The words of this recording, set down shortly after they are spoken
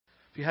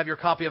you have your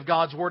copy of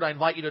God's Word, I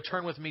invite you to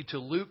turn with me to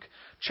Luke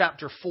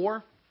chapter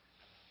 4.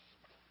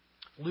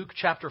 Luke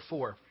chapter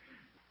 4.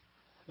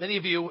 Many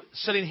of you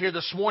sitting here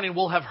this morning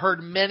will have heard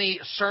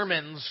many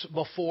sermons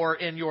before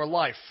in your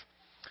life.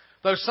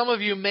 Though some of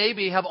you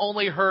maybe have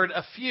only heard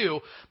a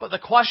few. But the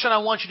question I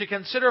want you to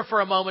consider for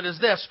a moment is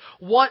this: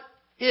 what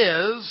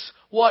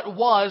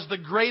was the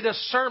greatest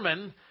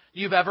sermon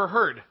you've ever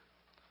heard?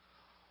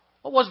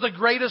 What was the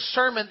greatest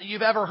sermon that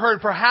you've ever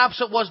heard? Perhaps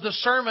it was the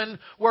sermon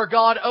where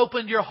God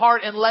opened your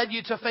heart and led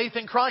you to faith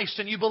in Christ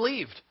and you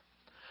believed.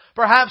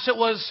 Perhaps it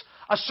was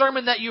a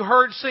sermon that you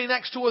heard sitting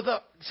next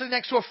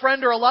to a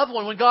friend or a loved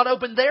one when God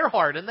opened their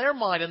heart and their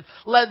mind and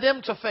led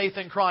them to faith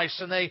in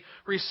Christ and they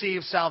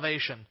received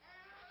salvation.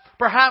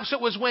 Perhaps it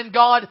was when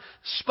God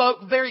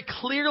spoke very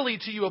clearly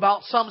to you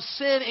about some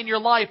sin in your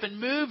life and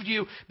moved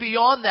you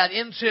beyond that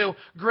into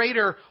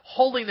greater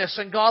holiness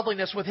and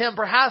godliness with Him.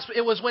 Perhaps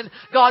it was when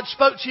God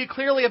spoke to you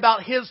clearly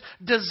about His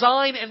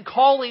design and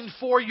calling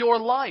for your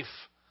life.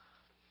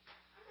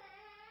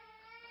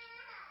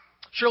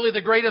 Surely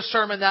the greatest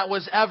sermon that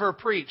was ever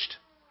preached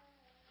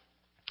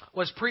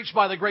was preached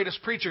by the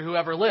greatest preacher who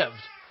ever lived,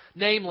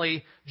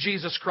 namely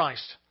Jesus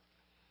Christ.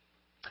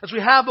 As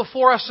we have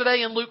before us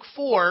today in Luke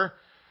 4,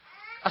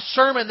 a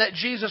sermon that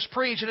Jesus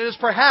preached, and it is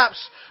perhaps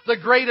the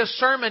greatest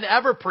sermon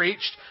ever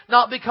preached,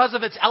 not because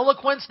of its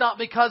eloquence, not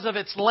because of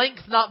its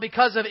length, not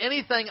because of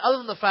anything other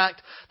than the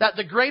fact that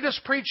the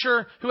greatest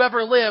preacher who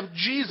ever lived,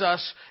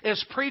 Jesus,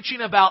 is preaching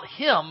about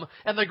Him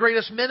and the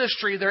greatest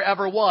ministry there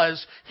ever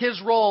was,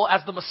 His role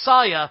as the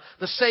Messiah,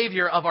 the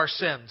Savior of our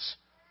sins.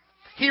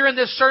 Here in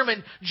this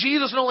sermon,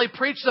 Jesus not only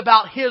preached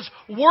about His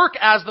work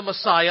as the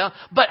Messiah,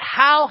 but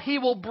how He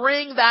will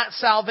bring that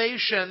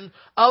salvation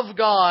of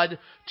God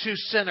to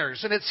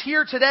sinners. And it's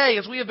here today,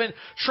 as we have been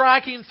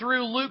tracking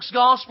through Luke's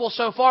Gospel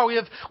so far, we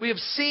have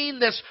seen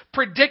this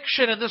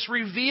prediction and this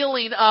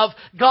revealing of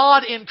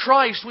God in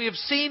Christ. We have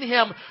seen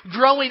Him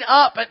growing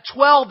up at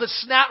 12, the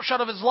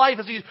snapshot of His life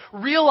as He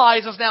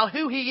realizes now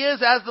who He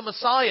is as the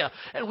Messiah.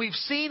 And we've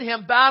seen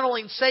Him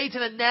battling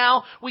Satan, and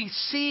now we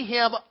see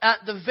Him at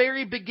the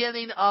very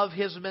beginning of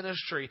His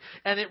ministry.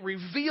 And it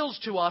reveals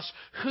to us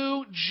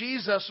who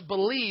Jesus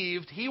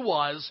believed He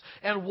was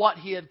and what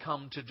He had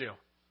come to do.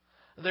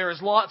 There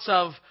is lots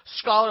of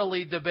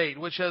scholarly debate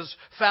which has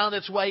found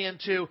its way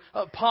into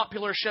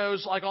popular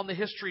shows like on the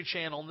History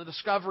Channel and the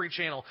Discovery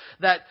Channel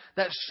that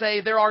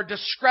say there are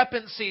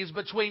discrepancies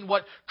between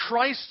what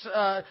Christ's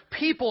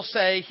people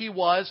say He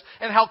was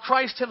and how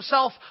Christ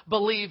Himself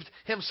believed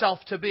Himself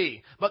to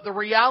be. But the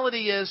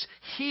reality is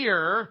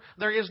here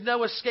there is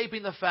no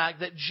escaping the fact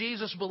that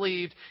Jesus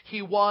believed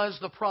He was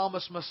the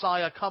promised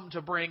Messiah come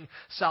to bring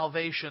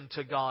salvation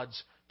to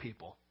God's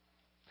people.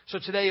 So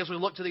today, as we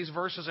look to these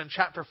verses in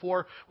chapter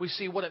 4, we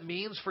see what it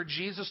means for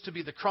Jesus to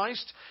be the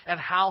Christ and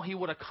how He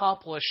would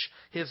accomplish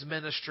His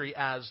ministry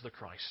as the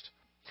Christ.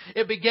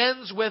 It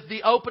begins with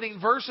the opening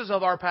verses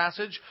of our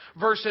passage,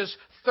 verses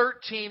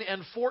 13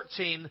 and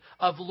 14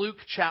 of Luke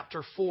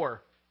chapter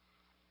 4.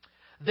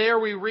 There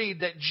we read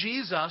that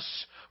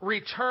Jesus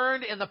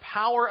returned in the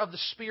power of the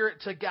Spirit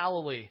to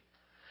Galilee,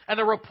 and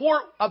a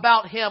report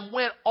about Him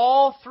went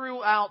all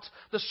throughout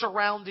the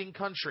surrounding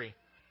country.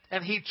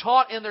 And He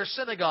taught in their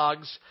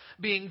synagogues,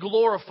 being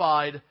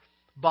glorified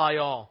by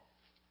all.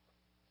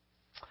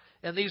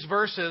 In these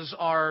verses,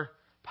 our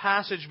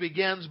passage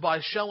begins by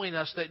showing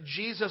us that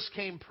Jesus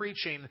came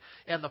preaching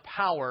in the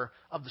power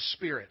of the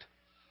Spirit.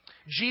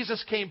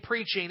 Jesus came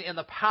preaching in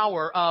the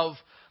power of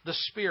the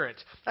Spirit.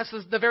 That's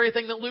the very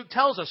thing that Luke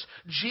tells us.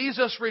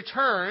 Jesus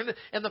returned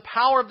in the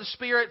power of the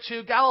Spirit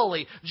to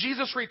Galilee.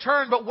 Jesus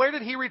returned, but where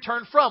did He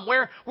return from?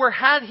 Where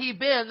had He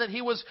been that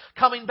He was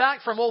coming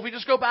back from? Well, if we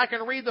just go back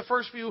and read the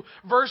first few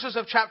verses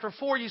of chapter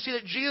 4, you see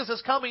that Jesus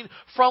is coming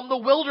from the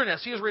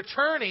wilderness. He is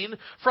returning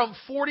from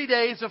 40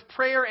 days of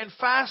prayer and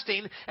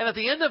fasting, and at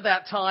the end of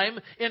that time,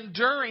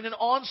 enduring an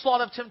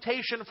onslaught of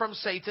temptation from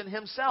Satan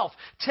himself,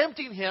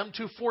 tempting Him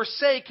to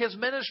forsake His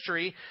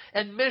ministry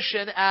and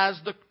mission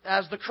as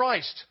the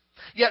Christ.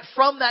 Yet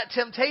from that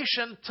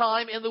temptation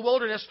time in the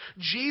wilderness,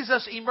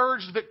 Jesus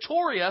emerged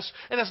victorious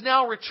and is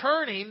now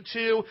returning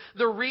to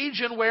the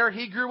region where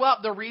He grew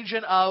up, the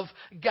region of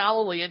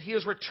Galilee, and He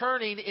is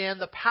returning in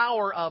the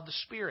power of the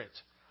Spirit.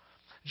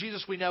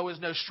 Jesus, we know, is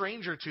no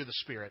stranger to the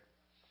Spirit.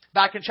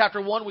 Back in chapter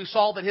 1, we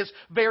saw that His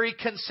very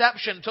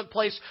conception took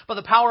place by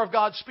the power of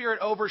God's Spirit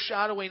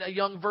overshadowing a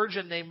young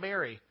virgin named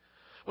Mary.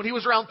 When He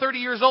was around 30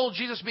 years old,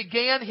 Jesus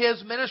began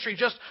His ministry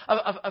just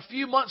a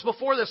few months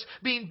before this,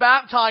 being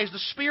baptized, the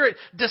Spirit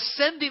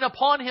descending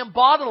upon Him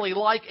bodily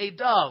like a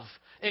dove,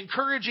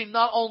 encouraging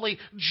not only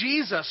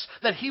Jesus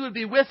that He would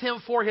be with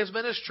Him for His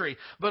ministry,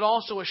 but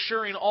also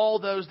assuring all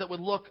those that would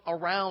look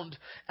around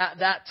at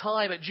that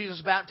time at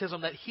Jesus'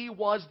 baptism that He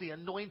was the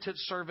anointed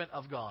servant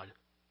of God.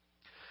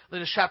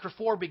 Then as chapter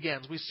 4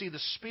 begins, we see the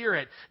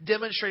Spirit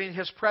demonstrating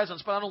His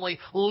presence, but not only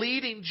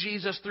leading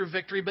Jesus through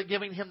victory, but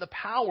giving Him the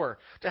power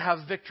to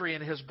have victory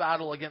in His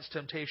battle against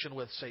temptation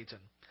with Satan.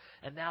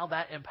 And now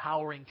that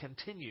empowering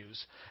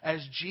continues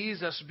as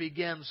Jesus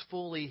begins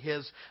fully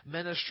His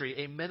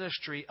ministry, a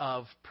ministry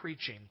of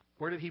preaching.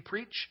 Where did he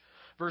preach?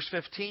 Verse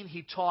 15,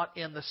 he taught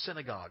in the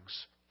synagogues.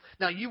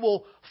 Now you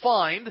will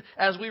find,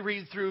 as we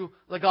read through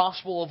the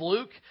Gospel of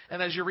Luke,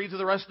 and as you read through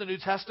the rest of the New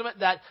Testament,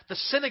 that the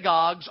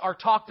synagogues are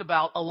talked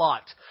about a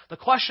lot. The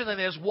question then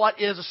is,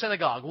 what is a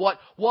synagogue? What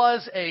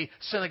was a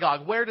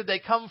synagogue? Where did they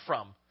come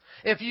from?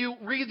 If you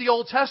read the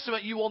Old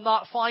Testament, you will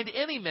not find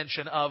any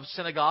mention of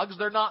synagogues.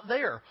 They're not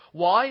there.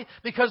 Why?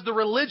 Because the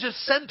religious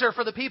center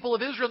for the people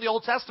of Israel in the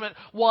Old Testament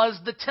was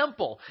the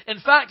temple. In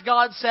fact,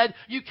 God said,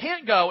 you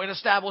can't go and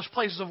establish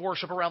places of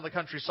worship around the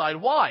countryside.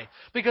 Why?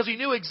 Because He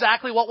knew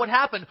exactly what would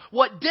happen.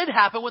 What did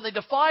happen when they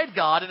defied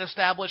God and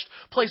established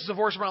places of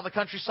worship around the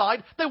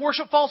countryside? They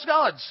worshiped false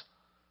gods.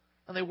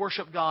 And they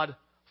worshiped God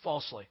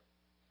falsely.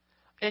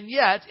 And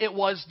yet, it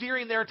was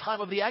during their time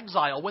of the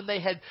exile, when they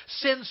had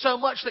sinned so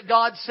much that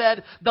God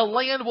said, the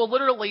land will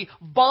literally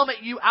vomit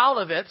you out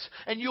of it,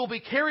 and you will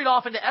be carried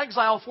off into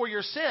exile for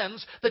your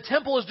sins. The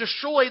temple is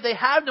destroyed. They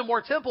have no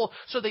more temple,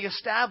 so they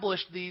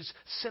established these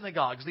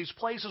synagogues, these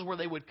places where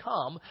they would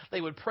come,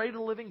 they would pray to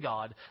the living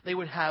God, they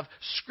would have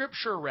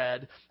Scripture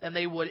read, and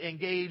they would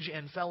engage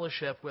in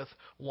fellowship with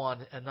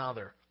one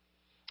another.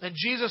 In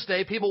Jesus'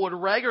 day, people would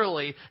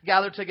regularly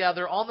gather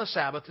together on the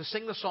Sabbath to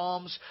sing the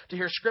Psalms, to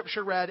hear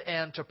Scripture read,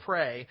 and to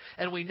pray.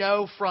 And we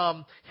know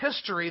from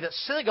history that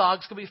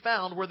synagogues can be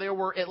found where there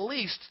were at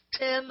least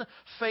 10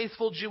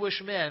 faithful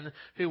Jewish men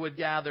who would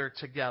gather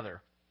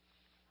together.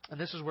 And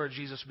this is where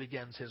Jesus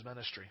begins His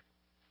ministry.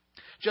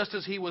 Just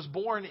as He was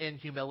born in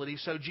humility,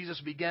 so Jesus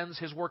begins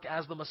His work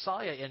as the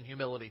Messiah in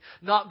humility.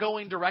 Not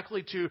going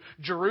directly to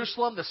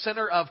Jerusalem, the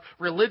center of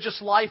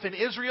religious life in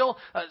Israel,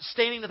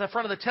 standing at the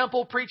front of the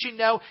temple preaching.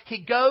 No,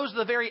 He goes to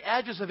the very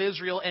edges of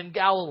Israel in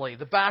Galilee,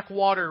 the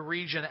backwater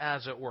region,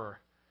 as it were.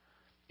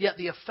 Yet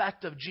the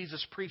effect of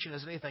Jesus' preaching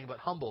is anything but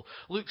humble.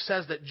 Luke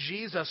says that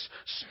Jesus'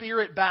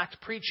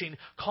 Spirit-backed preaching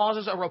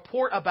causes a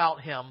report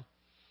about Him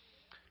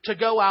to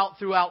go out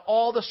throughout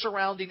all the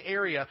surrounding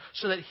area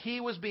so that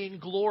He was being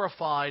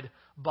glorified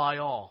by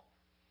all.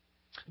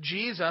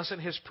 Jesus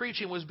and His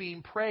preaching was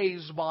being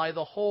praised by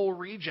the whole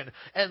region.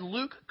 And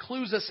Luke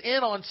clues us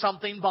in on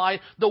something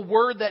by the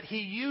word that he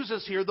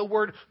uses here. The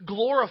word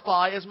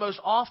glorify is most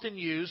often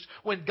used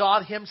when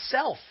God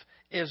Himself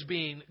is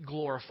being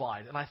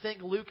glorified. And I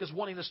think Luke is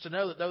wanting us to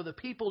know that though the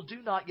people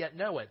do not yet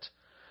know it,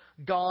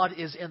 God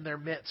is in their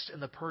midst in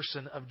the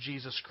person of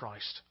Jesus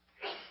Christ.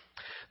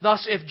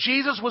 Thus, if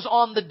Jesus was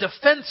on the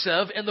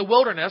defensive in the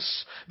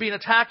wilderness, being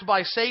attacked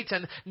by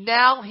Satan,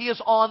 now He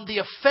is on the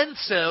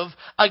offensive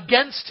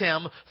against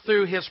him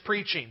through His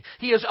preaching.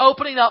 He is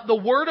opening up the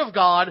Word of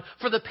God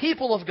for the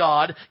people of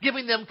God,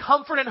 giving them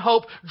comfort and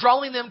hope,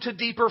 drawing them to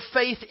deeper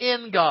faith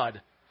in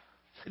God.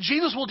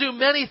 Jesus will do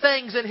many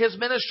things in His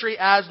ministry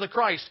as the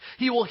Christ.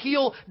 He will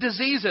heal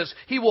diseases.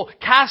 He will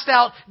cast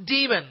out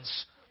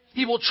demons.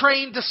 He will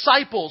train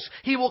disciples.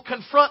 He will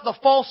confront the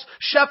false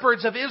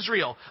shepherds of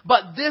Israel.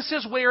 But this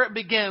is where it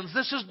begins.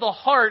 This is the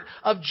heart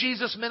of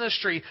Jesus'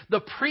 ministry,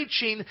 the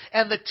preaching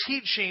and the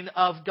teaching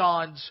of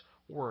God's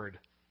Word.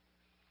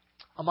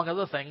 Among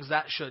other things,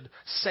 that should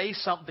say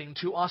something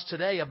to us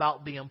today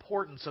about the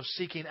importance of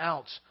seeking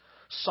out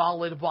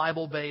solid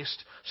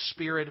Bible-based,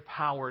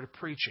 Spirit-powered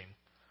preaching.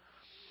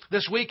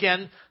 This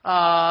weekend,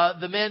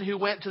 the men who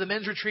went to the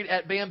men's retreat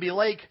at Bambi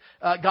Lake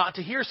got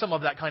to hear some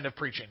of that kind of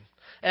preaching.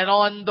 And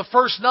on the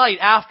first night,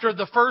 after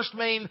the first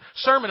main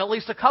sermon, at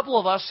least a couple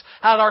of us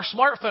had our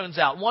smartphones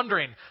out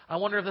wondering, I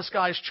wonder if this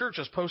guy's church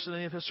has posted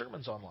any of his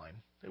sermons online.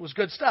 It was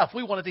good stuff.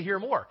 We wanted to hear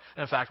more.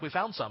 And in fact, we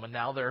found some, and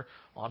now they're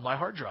on my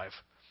hard drive.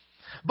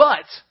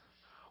 But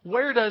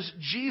where does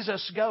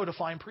Jesus go to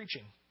find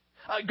preaching?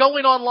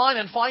 Going online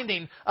and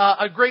finding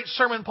a great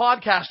sermon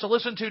podcast to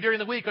listen to during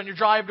the week on your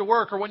drive to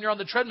work or when you're on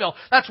the treadmill.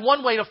 That's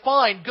one way to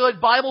find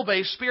good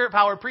Bible-based,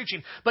 Spirit-powered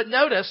preaching. But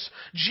notice,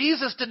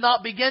 Jesus did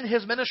not begin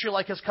His ministry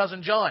like His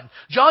cousin John.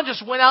 John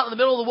just went out in the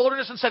middle of the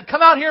wilderness and said,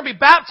 come out here and be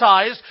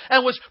baptized,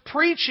 and was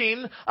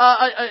preaching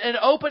an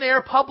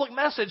open-air public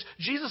message.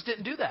 Jesus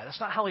didn't do that. That's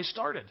not how He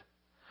started.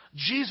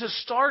 Jesus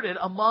started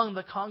among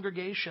the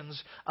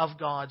congregations of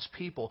God's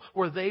people,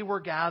 where they were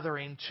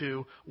gathering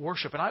to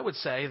worship. And I would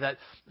say that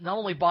not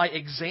only by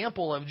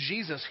example of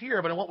Jesus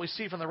here, but in what we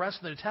see from the rest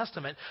of the New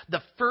Testament,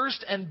 the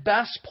first and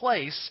best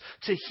place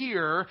to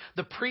hear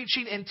the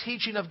preaching and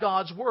teaching of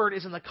God's Word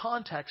is in the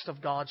context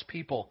of God's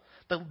people,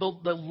 the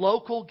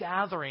local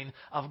gathering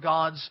of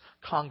God's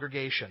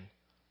congregation.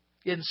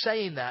 In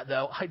saying that,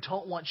 though, I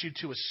don't want you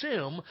to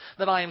assume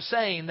that I am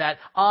saying that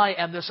I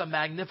am a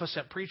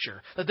magnificent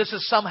preacher, that this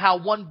is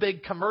somehow one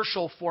big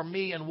commercial for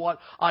me and what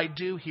I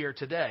do here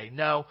today.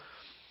 No.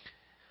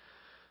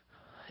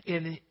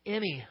 In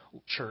any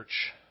church,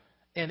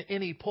 in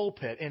any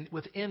pulpit, and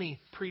with any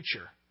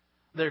preacher,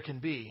 there can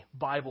be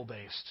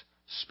Bible-based,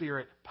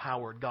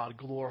 Spirit-powered,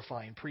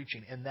 God-glorifying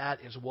preaching, and that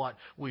is what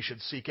we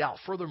should seek out.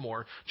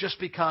 Furthermore, just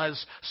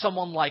because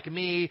someone like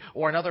me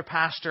or another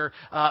pastor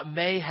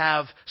may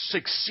have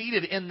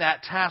succeeded in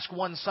that task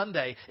one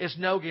Sunday is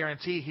no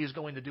guarantee he's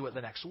going to do it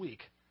the next week.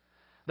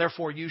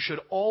 Therefore, you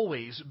should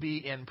always be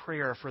in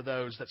prayer for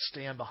those that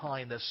stand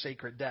behind this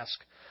sacred desk,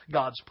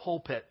 God's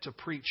pulpit, to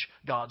preach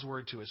God's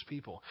word to His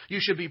people. You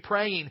should be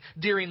praying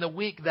during the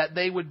week that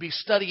they would be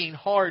studying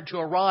hard to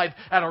arrive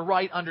at a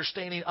right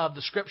understanding of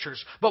the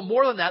Scriptures. But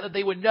more than that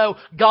they would know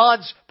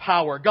God's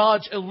power,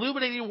 God's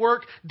illuminating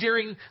work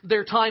during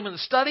their time in the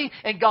study,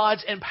 and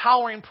God's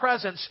empowering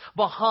presence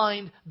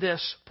behind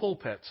this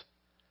pulpit.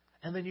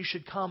 And then you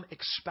should come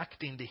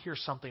expecting to hear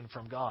something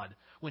from God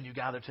when you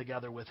gather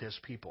together with His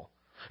people.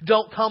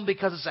 Don't come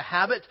because it's a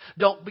habit.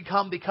 Don't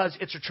come because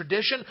it's a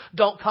tradition.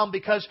 Don't come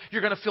because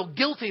you're going to feel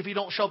guilty if you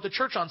don't show up to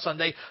church on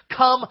Sunday.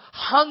 Come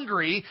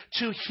hungry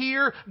to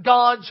hear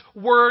God's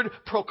word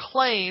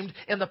proclaimed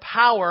in the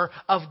power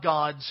of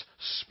God's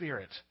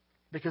Spirit.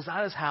 Because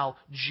that is how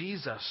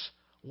Jesus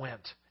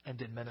went and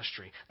did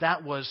ministry.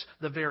 That was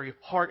the very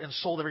heart and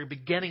soul, the very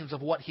beginnings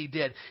of what He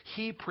did.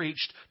 He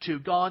preached to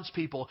God's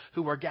people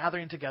who were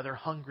gathering together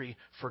hungry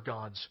for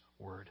God's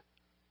word.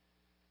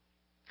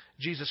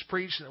 Jesus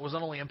preached, and it was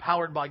not only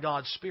empowered by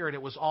God's Spirit,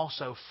 it was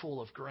also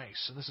full of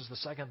grace. And this is the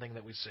second thing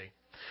that we see.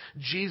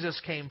 Jesus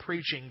came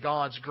preaching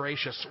God's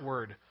gracious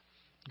word.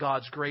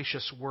 God's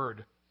gracious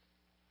word.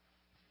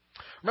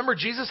 Remember,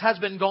 Jesus has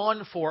been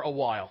gone for a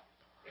while.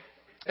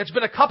 It's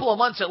been a couple of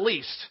months at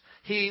least.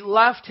 He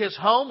left his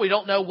home. We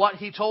don't know what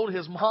he told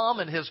his mom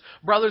and his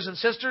brothers and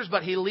sisters,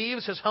 but he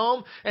leaves his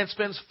home and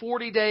spends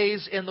 40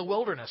 days in the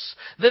wilderness.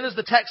 Then, as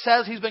the text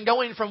says, he's been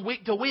going from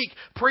week to week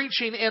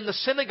preaching in the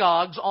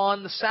synagogues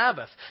on the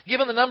Sabbath.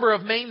 Given the number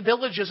of main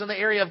villages in the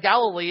area of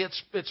Galilee,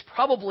 it's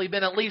probably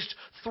been at least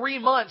 3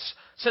 months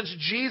since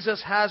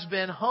Jesus has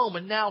been home,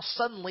 and now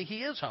suddenly he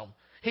is home.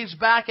 He's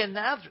back in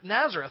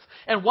Nazareth.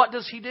 And what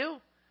does he do?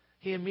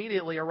 He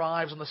immediately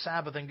arrives on the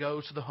Sabbath and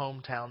goes to the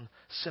hometown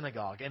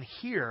synagogue. And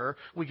here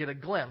we get a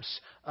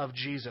glimpse of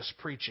Jesus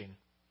preaching.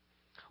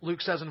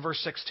 Luke says in verse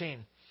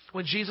 16,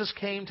 when Jesus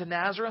came to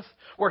Nazareth,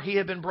 where he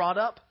had been brought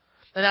up,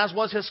 and as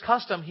was his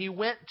custom, he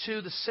went to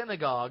the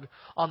synagogue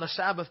on the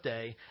Sabbath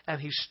day, and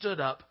he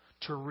stood up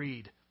to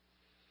read.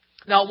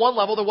 Now, at one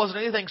level, there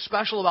wasn't anything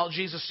special about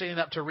Jesus standing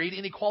up to read.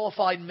 Any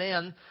qualified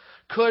man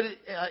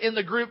in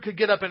the group could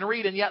get up and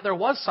read, and yet there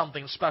was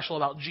something special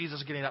about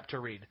Jesus getting up to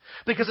read.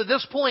 Because at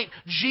this point,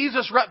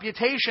 Jesus'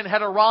 reputation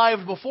had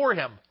arrived before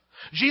him.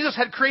 Jesus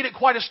had created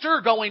quite a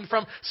stir going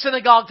from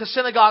synagogue to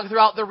synagogue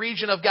throughout the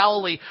region of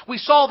Galilee. We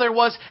saw there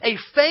was a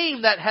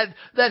fame that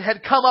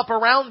had come up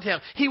around him.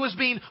 He was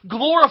being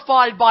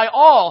glorified by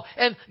all,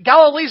 and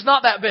Galilee's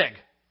not that big.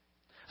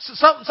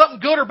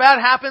 Something good or bad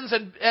happens,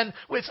 and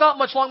it's not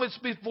much longer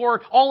before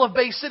all of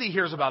Bay City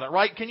hears about it,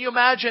 right? Can you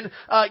imagine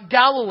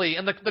Galilee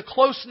and the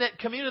close-knit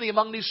community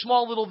among these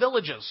small little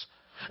villages?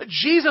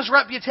 Jesus'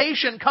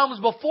 reputation comes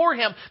before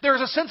him.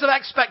 There's a sense of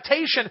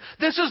expectation.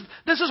 This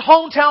is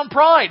hometown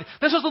pride.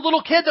 This is the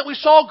little kid that we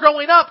saw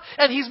growing up,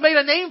 and he's made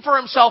a name for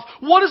himself.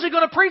 What is he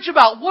going to preach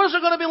about? What is it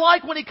going to be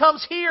like when he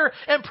comes here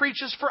and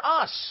preaches for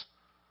us?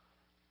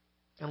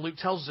 And Luke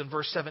tells us in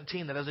verse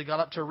 17 that as he got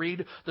up to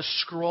read, the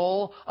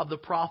scroll of the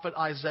prophet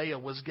Isaiah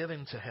was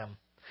given to him.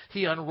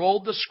 He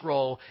unrolled the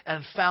scroll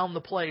and found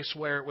the place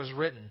where it was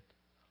written,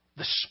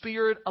 "The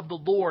Spirit of the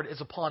Lord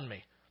is upon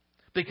me,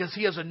 because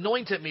He has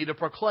anointed me to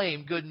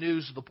proclaim good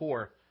news to the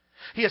poor.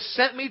 He has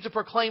sent me to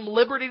proclaim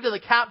liberty to the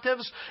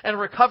captives and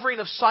recovering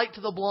of sight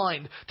to the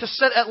blind, to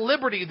set at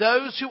liberty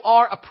those who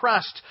are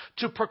oppressed,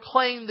 to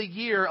proclaim the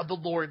year of the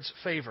Lord's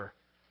favor."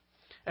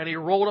 And he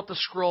rolled up the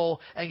scroll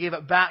and gave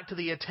it back to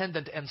the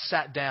attendant and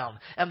sat down.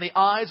 And the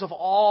eyes of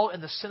all in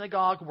the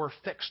synagogue were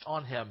fixed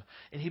on him.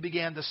 And he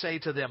began to say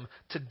to them,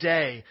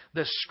 "Today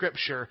this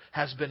scripture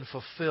has been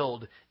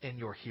fulfilled in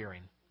your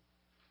hearing."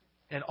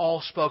 And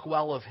all spoke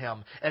well of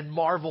him and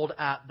marveled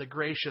at the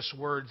gracious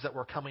words that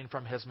were coming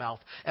from his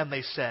mouth. And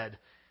they said,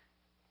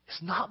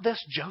 "Is not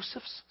this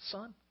Joseph's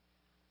son?"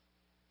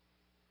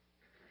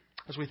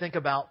 As we think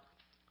about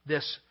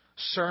this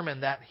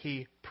sermon that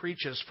he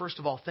preaches, first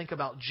of all, think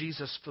about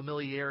Jesus'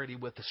 familiarity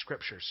with the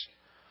Scriptures.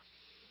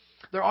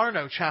 There are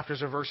no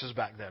chapters or verses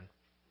back then.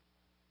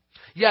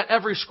 Yet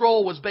every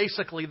scroll was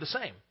basically the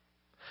same,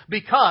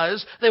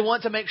 because they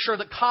wanted to make sure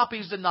that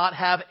copies did not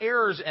have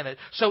errors in it.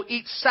 So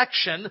each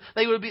section,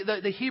 they would be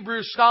the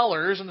Hebrew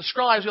scholars and the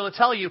scribes will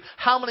tell you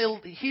how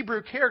many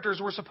Hebrew characters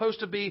were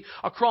supposed to be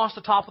across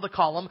the top of the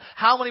column,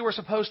 how many were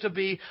supposed to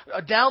be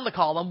down the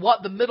column,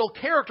 what the middle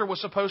character was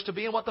supposed to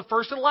be, and what the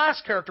first and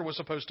last character was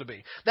supposed to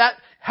be.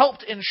 That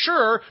helped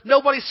ensure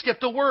nobody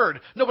skipped a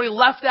word. Nobody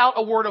left out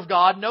a word of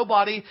God.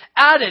 Nobody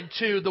added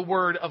to the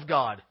word of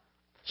God.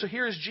 So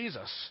here is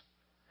Jesus.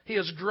 He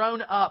has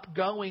grown up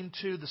going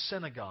to the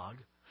synagogue,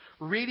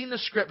 reading the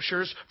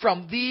Scriptures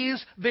from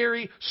these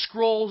very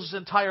scrolls his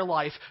entire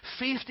life,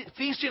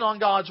 feasting on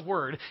God's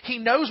Word. He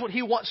knows what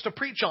he wants to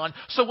preach on,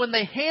 so when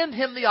they hand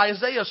him the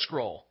Isaiah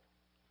scroll,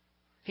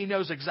 he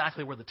knows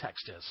exactly where the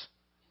text is.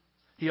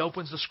 He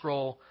opens the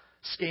scroll,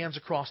 scans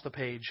across the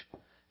page,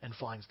 and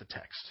finds the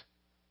text.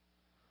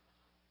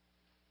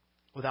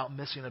 Without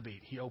missing a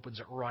beat, he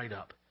opens it right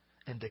up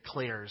and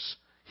declares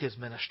his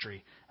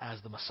ministry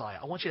as the Messiah.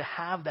 I want you to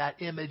have that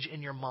image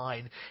in your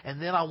mind,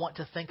 and then I want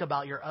to think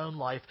about your own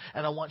life,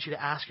 and I want you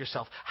to ask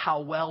yourself,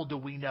 how well do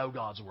we know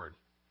God's Word?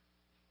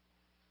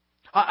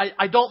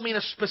 I don't mean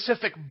a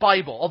specific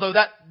Bible, although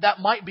that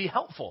might be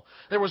helpful.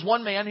 There was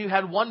one man who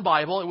had one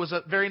Bible. It was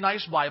a very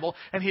nice Bible,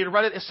 and he had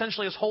read it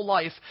essentially his whole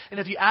life. And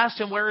if you asked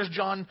him, where is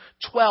John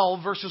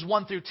 12, verses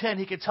 1 through 10,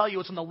 he could tell you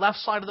it's on the left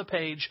side of the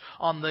page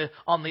on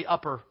the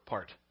upper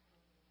part.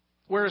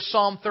 Where is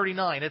Psalm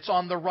 39? It's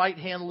on the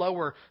right-hand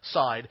lower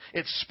side.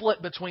 It's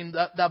split between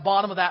the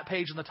bottom of that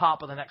page and the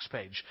top of the next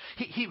page.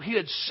 He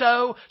had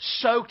so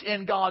soaked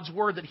in God's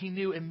Word that he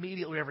knew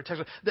immediately every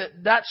text.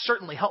 That's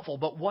certainly helpful,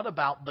 but what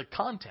about the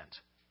content?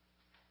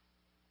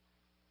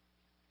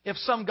 If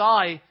some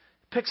guy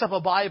picks up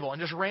a Bible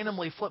and just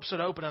randomly flips it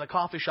open in a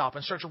coffee shop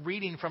and starts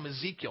reading from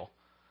Ezekiel,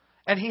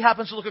 and he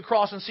happens to look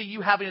across and see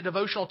you having a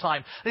devotional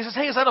time. And he says,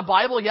 hey, is that a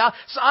Bible? Yeah.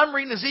 So I'm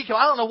reading Ezekiel.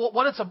 I don't know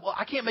what it's about.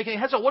 I can't make any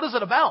heads up. What is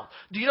it about?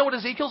 Do you know what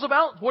Ezekiel's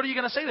about? What are you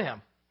going to say to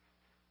him?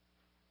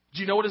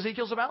 Do you know what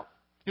Ezekiel's about?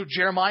 You know what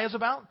Jeremiah's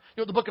about?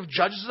 You know what the book of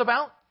Judges is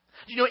about?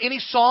 Do you know any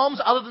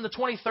Psalms other than the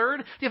 23rd?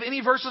 Do you have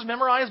any verses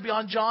memorized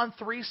beyond John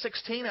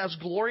 3:16, as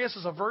glorious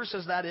as a verse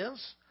as that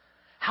is?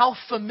 How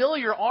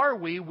familiar are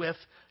we with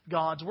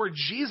God's Word?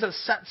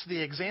 Jesus sets the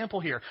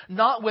example here,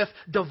 not with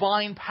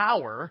divine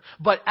power,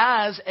 but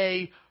as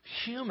a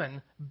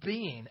human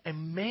being, a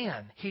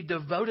man. He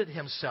devoted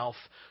himself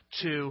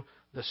to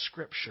the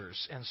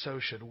Scriptures, and so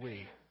should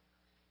we.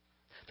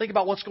 Think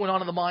about what's going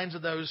on in the minds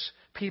of those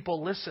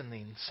people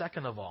listening,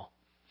 second of all.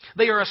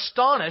 They are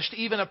astonished,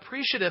 even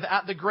appreciative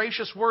at the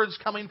gracious words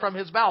coming from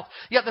his mouth.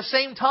 Yet at the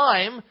same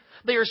time,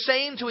 they are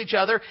saying to each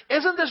other,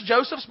 isn't this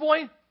Joseph's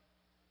boy?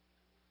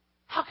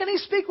 How can he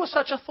speak with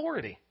such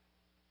authority?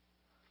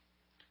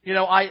 You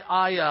know,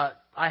 I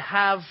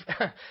have,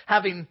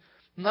 having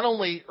not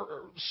only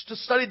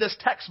studied this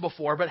text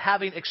before, but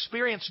having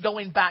experienced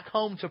going back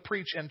home to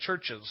preach in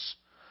churches,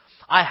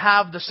 I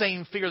have the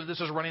same fear that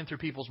this is running through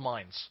people's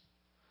minds.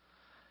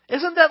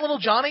 Isn't that little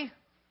Johnny?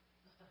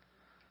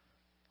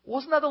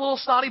 Wasn't that the little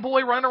snotty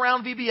boy running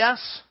around VBS,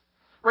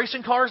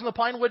 racing cars in the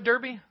Pinewood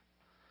Derby?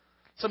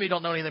 Some of you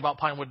don't know anything about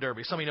Pinewood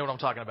Derby. Some of you know what I'm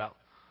talking about.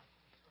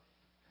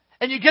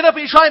 And you get up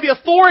and you try and be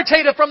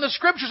authoritative from the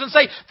Scriptures and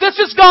say, this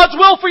is God's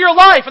will for your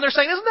life. And they're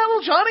saying, isn't that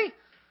little Johnny?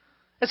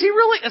 Is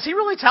he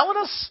really telling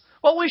us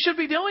what we should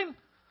be doing?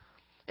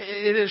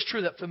 It is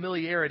true that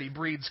familiarity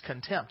breeds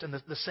contempt. And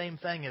the same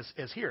thing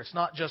is here. It's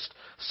not just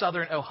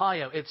southern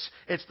Ohio.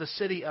 It's the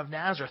city of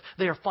Nazareth.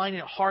 They are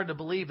finding it hard to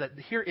believe that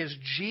here is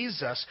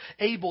Jesus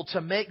able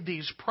to make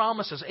these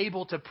promises,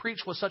 able to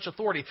preach with such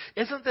authority.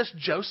 Isn't this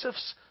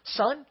Joseph's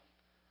son?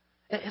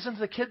 Isn't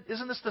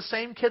this the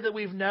same kid that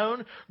we've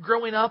known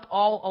growing up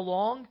all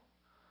along?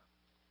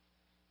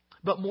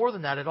 But more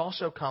than that, it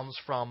also comes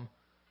from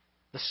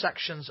the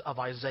sections of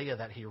Isaiah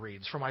that he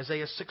reads. From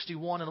Isaiah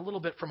 61 and a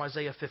little bit from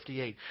Isaiah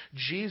 58.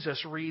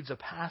 Jesus reads a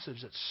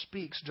passage that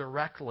speaks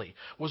directly,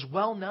 was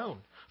well known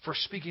for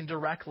speaking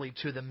directly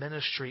to the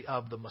ministry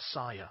of the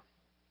Messiah.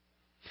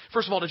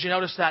 First of all, did you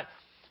notice that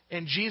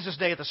in Jesus'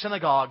 day at the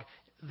synagogue,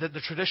 the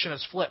tradition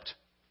is flipped?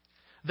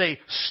 They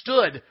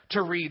stood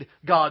to read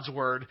God's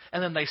Word,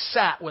 and then they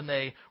sat when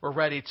they were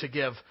ready to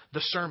give the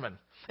sermon.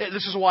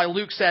 This is why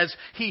Luke says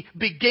he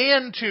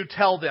began to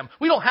tell them.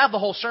 We don't have the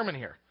whole sermon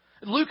here.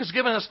 Luke has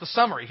given us the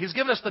summary. He's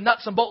given us the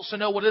nuts and bolts to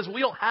know what it is.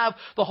 We don't have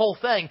the whole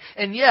thing.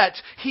 And yet,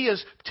 he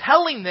is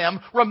telling them,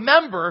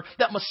 remember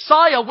that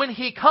Messiah, when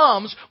he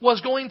comes,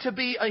 he's going to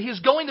be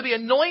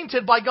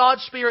anointed by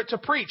God's Spirit to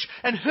preach.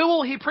 And who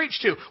will he preach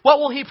to? What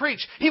will he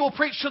preach? He will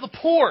preach to the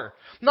poor.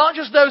 Not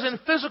just those in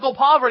physical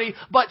poverty,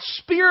 but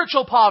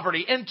spiritual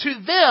poverty. And to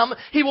them,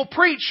 he will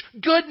preach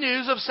good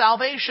news of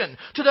salvation.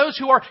 To those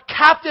who are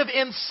captive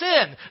in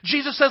sin,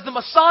 Jesus says the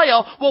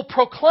Messiah will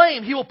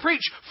proclaim, he will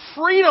preach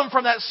freedom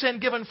from that sin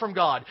given from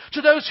God.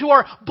 To those who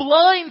are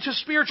blind to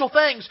spiritual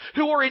things,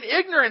 who are in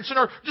ignorance and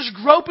are just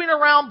groping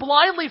around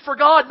blindly for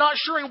God, not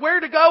sure where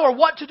to go or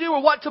what to do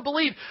or what to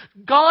believe,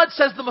 God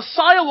says the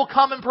Messiah will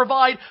come and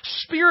provide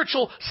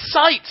spiritual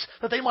sight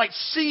that they might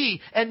see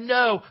and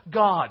know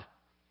God.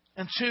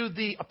 And to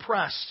the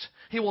oppressed,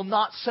 he will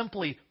not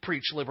simply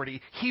preach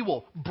liberty, he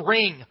will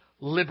bring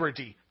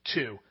liberty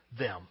to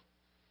them.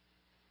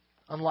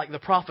 Unlike the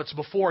prophets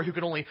before who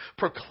could only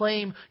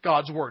proclaim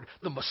God's Word,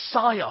 the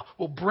Messiah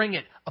will bring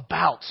it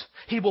about.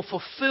 He will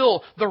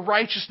fulfill the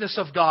righteousness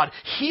of God,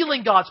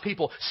 healing God's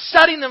people,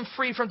 setting them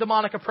free from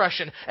demonic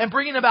oppression, and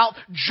bringing about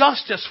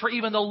justice for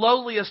even the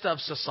lowliest of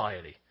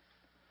society.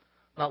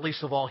 Not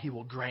least of all, he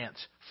will grant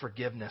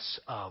forgiveness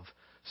of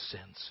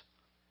sins.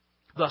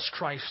 Thus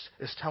Christ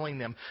is telling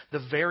them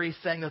the very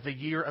thing that the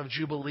year of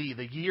Jubilee,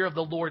 the year of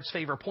the Lord's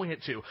favor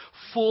pointed to,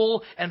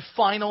 full and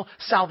final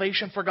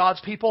salvation for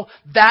God's people,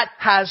 that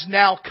has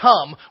now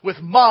come with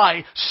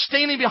my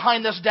standing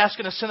behind this desk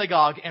in a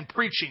synagogue and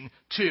preaching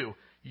to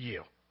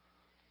you.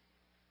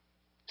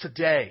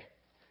 Today,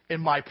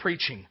 in my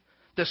preaching,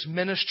 this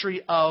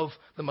ministry of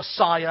the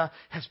Messiah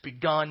has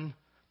begun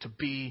to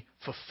be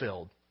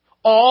fulfilled.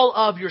 All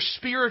of your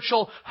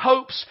spiritual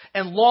hopes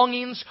and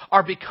longings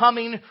are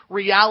becoming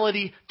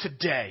reality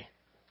today.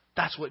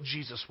 That's what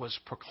Jesus was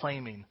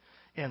proclaiming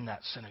in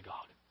that synagogue.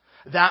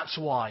 That's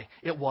why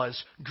it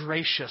was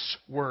gracious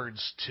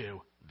words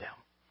to them.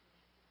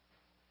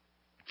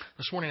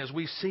 This morning, as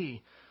we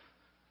see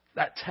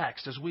that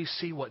text, as we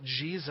see what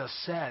Jesus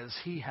says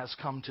He has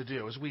come to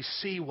do, as we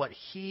see what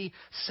He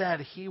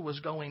said He was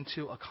going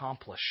to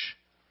accomplish,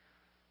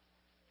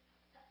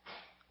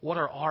 what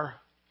are our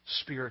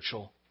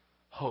spiritual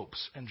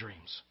hopes and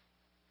dreams?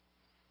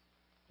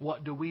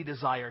 What do we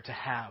desire to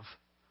have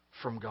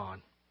from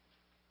God?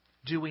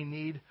 Do we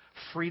need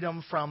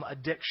freedom from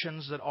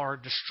addictions that are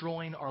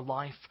destroying our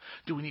life?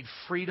 Do we need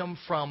freedom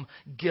from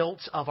guilt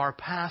of our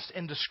past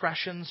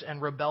indiscretions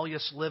and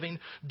rebellious living?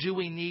 Do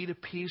we need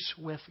peace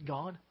with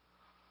God?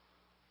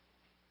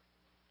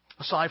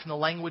 Aside from the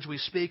language we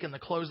speak and the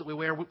clothes that we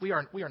wear, we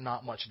are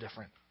not much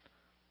different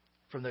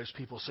from those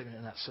people sitting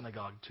in that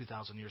synagogue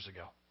 2,000 years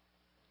ago.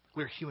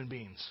 We're human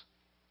beings.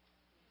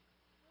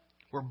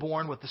 We're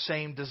born with the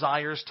same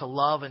desires to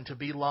love and to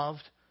be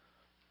loved,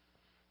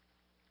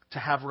 to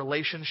have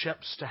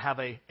relationships, to have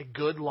a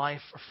good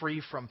life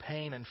free from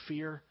pain and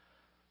fear.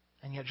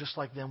 And yet, just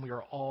like them, we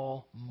are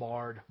all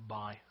marred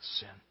by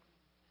sin.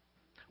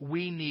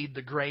 We need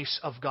the grace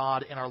of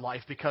God in our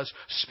life because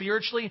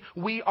spiritually,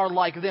 we are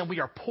like them. We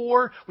are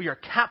poor, we are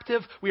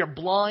captive, we are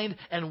blind,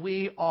 and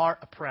we are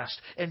oppressed.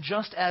 And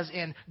just as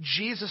in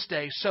Jesus'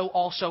 day, so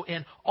also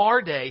in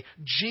our day,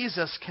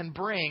 Jesus can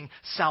bring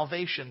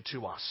salvation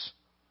to us.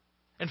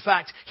 In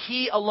fact,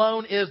 He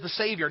alone is the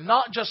Savior,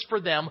 not just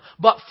for them,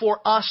 but for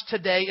us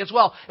today as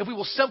well. If we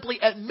will simply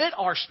admit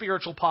our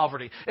spiritual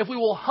poverty, if we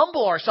will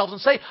humble ourselves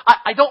and say,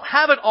 I don't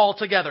have it all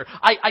together.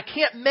 I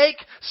can't make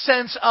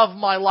sense of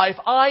my life.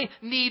 I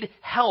need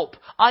help.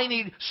 I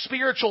need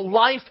spiritual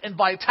life and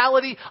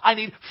vitality. I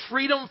need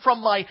freedom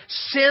from my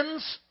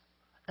sins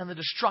and the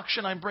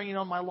destruction I'm bringing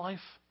on my life.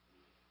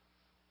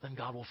 Then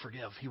God will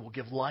forgive. He will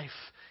give life.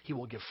 He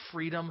will give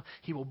freedom.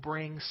 He will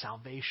bring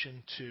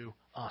salvation to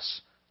us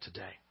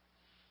today.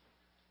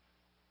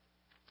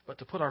 But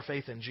to put our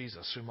faith in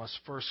Jesus, we must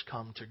first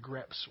come to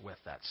grips with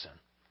that sin.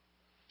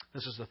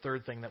 This is the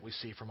third thing that we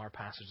see from our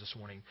passage this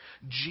morning.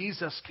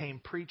 Jesus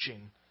came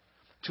preaching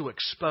to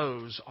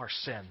expose our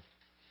sin.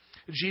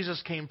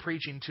 Jesus came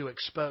preaching to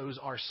expose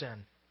our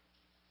sin.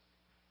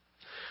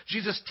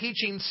 Jesus'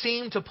 teaching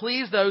seemed to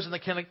please those in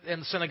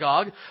the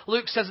synagogue.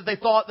 Luke says that they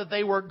thought that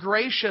they were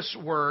gracious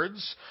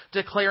words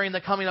declaring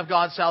the coming of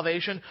God's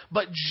salvation,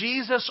 but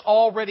Jesus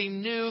already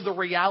knew the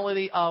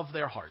reality of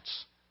their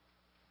hearts.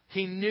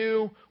 He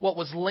knew what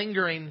was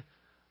lingering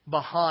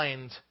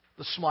behind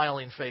the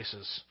smiling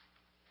faces.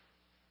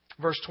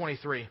 Verse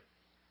 23.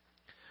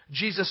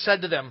 Jesus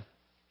said to them,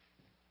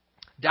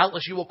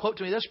 "Doubtless you will quote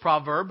to me this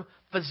proverb,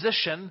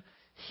 'Physician,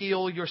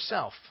 heal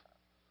yourself.'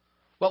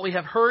 What we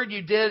have heard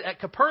you did at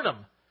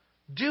Capernaum,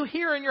 do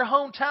here in your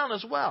hometown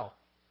as well."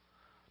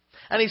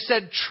 And He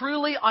said,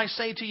 "Truly I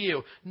say to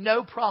you,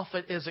 no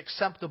prophet is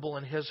acceptable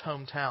in his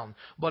hometown.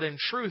 But in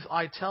truth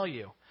I tell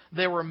you,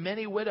 there were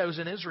many widows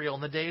in Israel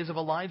in the days of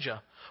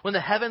Elijah, when the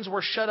heavens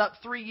were shut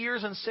up 3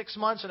 years and 6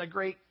 months, and a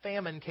great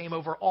famine came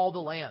over all the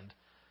land.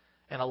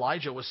 And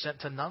Elijah was sent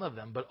to none of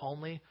them, but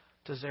only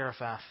to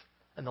Zarephath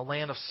in the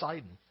land of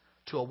Sidon,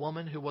 to a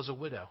woman who was a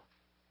widow.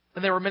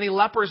 And there were many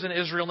lepers in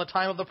Israel in the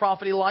time of the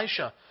prophet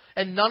Elisha,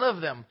 and none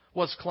of them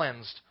was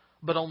cleansed,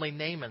 but only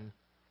Naaman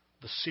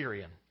the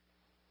Syrian."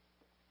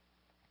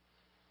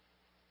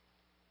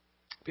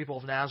 People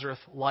of Nazareth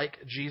like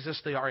Jesus.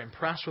 They are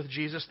impressed with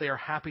Jesus. They are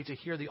happy to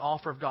hear the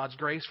offer of God's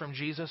grace from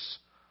Jesus.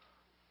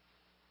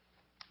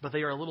 But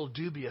they are a little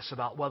dubious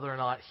about whether or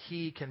not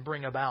He can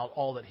bring about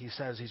all that He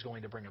says He's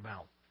going to bring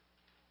about.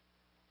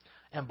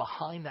 And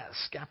behind that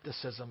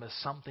skepticism is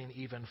something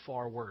even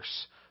far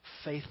worse: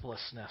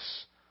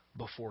 faithlessness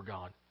before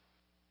God.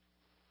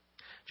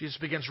 Jesus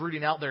begins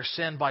rooting out their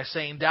sin by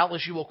saying,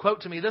 "Doubtless you will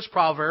quote to me this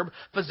proverb,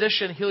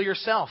 'Physician, heal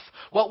yourself.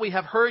 What we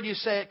have heard you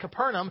say at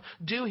Capernaum,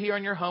 do here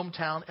in your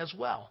hometown as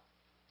well.'"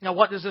 Now,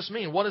 what does this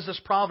mean? What is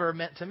this proverb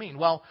meant to mean?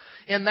 Well,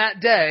 in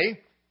that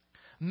day,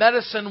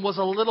 medicine was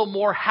a little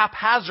more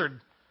haphazard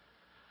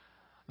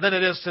than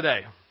it is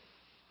today.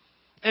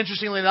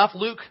 Interestingly enough,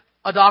 Luke,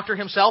 a doctor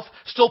himself,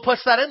 still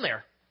puts that in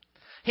there.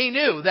 He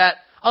knew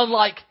that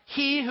unlike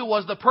he who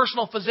was the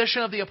personal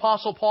physician of the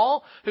Apostle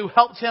Paul, who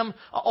helped him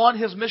on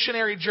his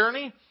missionary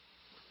journey,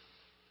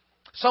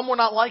 some were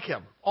not like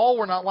him. All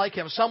were not like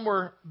him. Some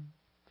were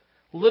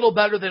little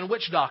better than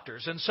witch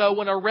doctors. And so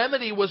when a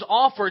remedy was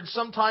offered,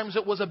 sometimes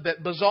it was a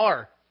bit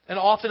bizarre. And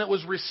often it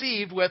was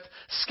received with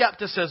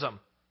skepticism.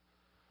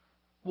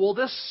 Will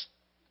this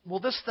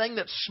thing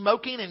that's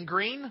smoking and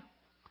green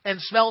and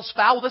smells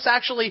foul, will this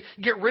actually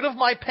get rid of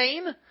my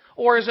pain?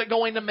 Or is it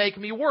going to make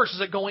me worse?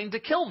 Is it going to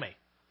kill me?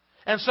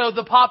 And so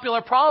the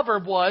popular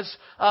proverb was,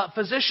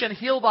 "Physician,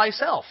 heal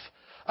thyself."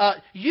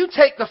 You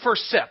take the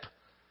first sip.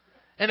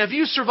 And if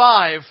you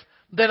survive,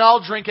 then I'll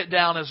drink it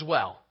down as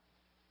well.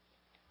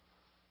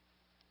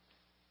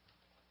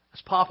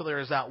 As popular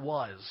as that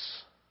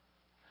was,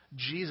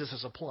 Jesus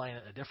is applying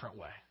it in a different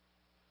way.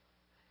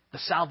 the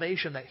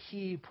salvation that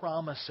He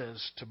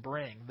promises to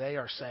bring, they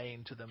are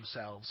saying to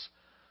themselves,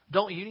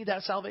 don't you need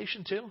that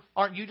salvation too?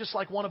 Aren't you just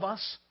like one of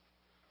us?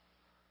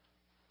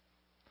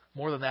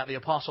 More than that, the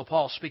Apostle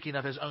Paul, speaking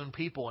of his own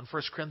people in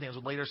 1 Corinthians,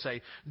 would later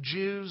say,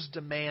 Jews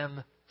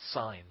demand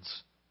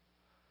signs.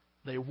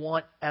 They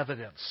want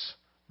evidence.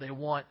 They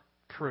want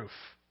proof.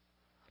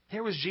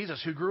 Here was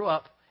Jesus, who grew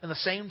up in the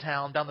same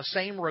town, down the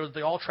same road that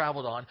they all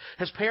traveled on.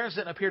 His parents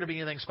didn't appear to be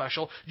anything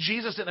special.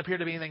 Jesus didn't appear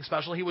to be anything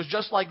special. He was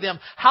just like them.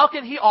 How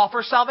can He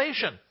offer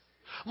salvation?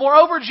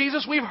 Moreover,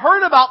 Jesus, we've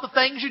heard about the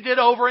things you did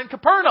over in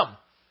Capernaum.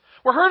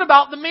 We heard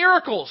about the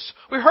miracles.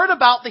 We heard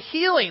about the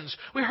healings.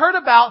 We heard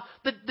about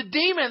the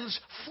demons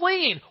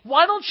fleeing.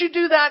 Why don't you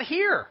do that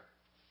here?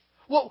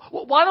 Well,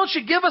 why don't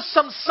you give us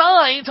some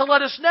sign to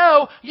let us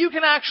know you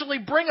can actually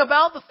bring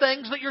about the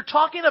things that you're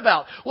talking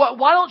about?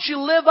 Why don't you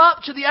live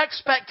up to the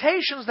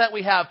expectations that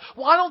we have?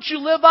 Why don't you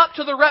live up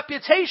to the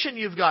reputation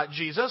you've got,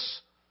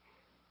 Jesus?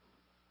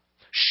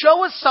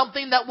 Show us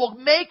something that will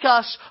make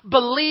us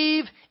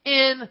believe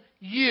in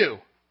you.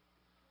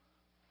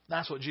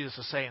 That's what Jesus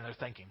is saying they're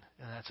thinking,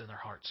 and that's in their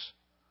hearts.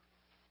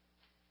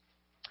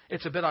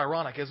 It's a bit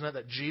ironic, isn't it,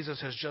 that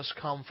Jesus has just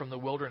come from the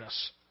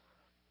wilderness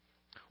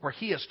where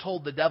He has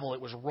told the devil it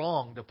was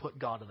wrong to put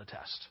God to the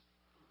test.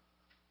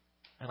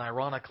 And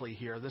ironically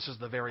here, this is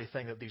the very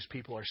thing that these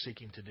people are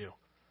seeking to do.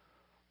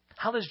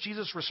 How does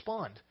Jesus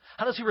respond?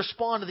 How does He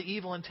respond to the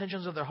evil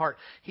intentions of their heart?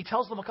 He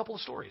tells them a couple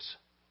of stories.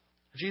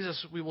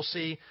 Jesus, we will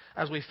see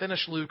as we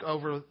finish Luke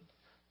over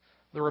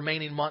the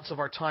remaining months of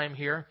our time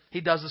here,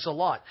 He does this a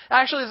lot.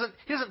 Actually,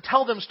 He doesn't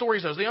tell them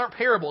stories, though. They aren't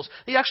parables.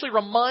 He actually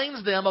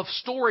reminds them of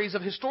stories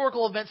of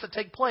historical events that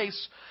take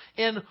place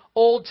in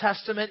Old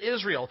Testament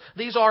Israel.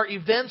 These are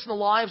events in the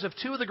lives of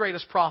two of the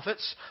greatest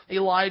prophets,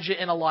 Elijah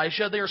and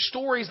Elisha. They are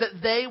stories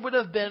that they would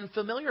have been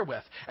familiar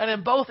with. And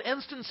in both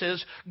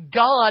instances,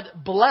 God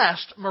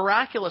blessed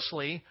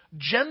miraculously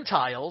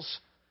Gentiles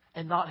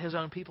and not His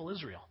own people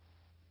Israel.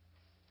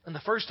 In the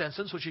first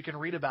instance, which you can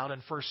read about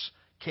in 1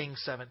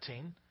 Kings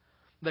 17,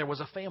 there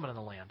was a famine in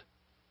the land.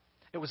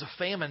 It was a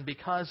famine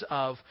because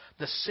of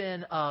the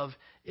sin of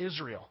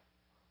Israel.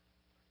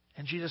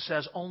 And Jesus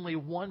says only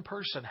one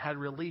person had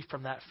relief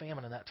from that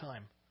famine in that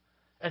time.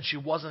 And she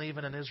wasn't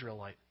even an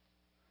Israelite.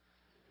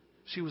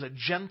 She was a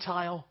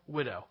Gentile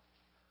widow.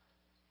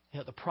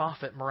 Yet the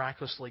prophet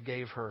miraculously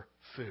gave her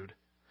food.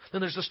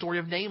 Then there's the story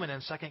of Naaman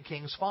in 2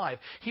 Kings 5.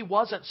 He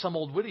wasn't some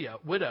old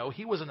widow.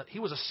 He was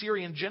a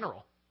Syrian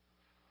general.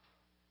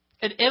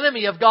 An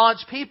enemy of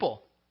God's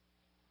people.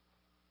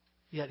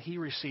 Yet he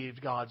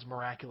received God's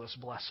miraculous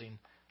blessing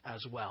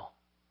as well.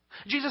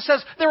 Jesus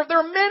says there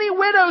are many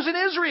widows in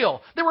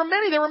Israel. There were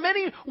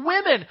many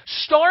women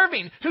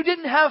starving who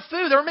didn't have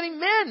food. There were many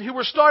men who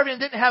were starving and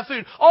didn't have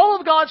food. All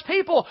of God's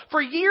people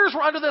for years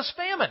were under this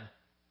famine.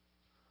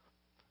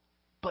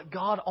 But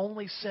God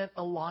only sent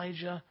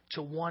Elijah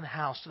to one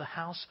house, to the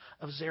house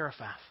of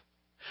Zarephath.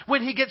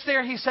 When he gets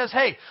there, he says,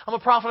 hey, I'm a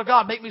prophet of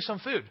God. Make me some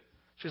food.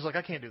 She's like,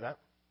 I can't do that.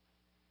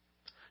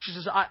 She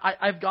says,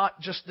 I've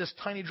got just this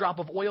tiny drop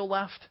of oil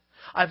left.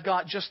 I've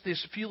got just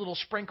these few little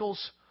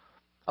sprinkles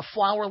of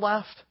flour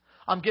left.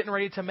 I'm getting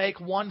ready to make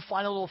one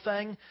final little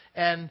thing,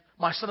 and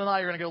my son and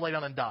I are going to go lay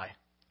down and die.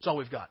 That's all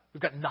we've got.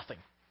 We've got nothing.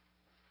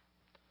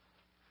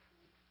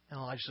 And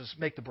Elijah says,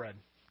 make the bread.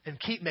 And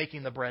keep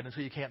making the bread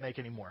until you can't make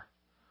any more.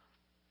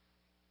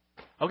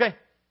 Okay.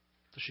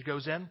 So she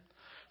goes in.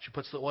 She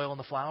puts the oil in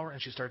the flour, and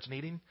she starts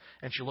kneading.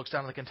 And she looks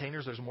down in the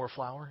containers. There's more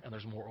flour, and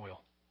there's more oil.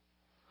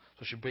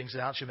 So she brings it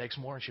out, she makes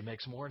more, and she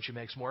makes more, and she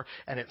makes more.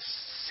 And it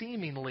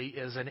seemingly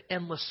is an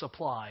endless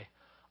supply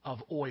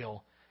of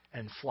oil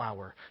and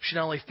flour. She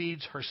not only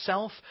feeds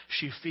herself,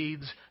 she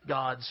feeds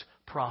God's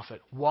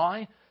prophet.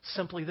 Why?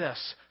 Simply this.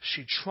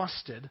 She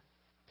trusted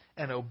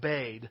and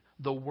obeyed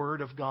the word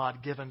of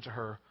God given to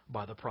her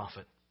by the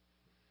prophet.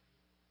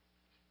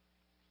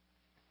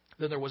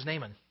 Then there was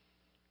Naaman.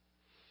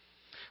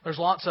 There's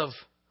lots of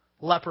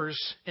lepers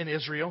in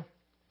Israel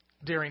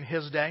during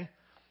his day.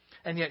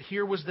 And yet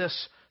here was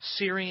this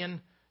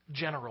Syrian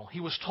general. He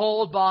was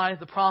told by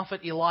the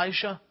prophet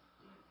Elisha,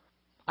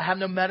 I have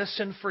no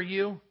medicine for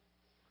you.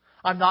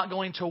 I'm not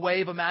going to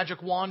wave a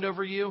magic wand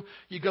over you.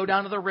 You go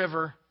down to the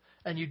river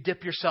and you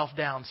dip yourself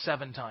down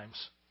 7 times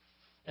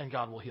and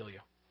God will heal you.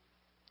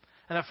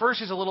 And at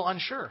first he's a little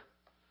unsure.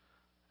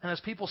 And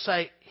as people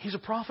say, he's a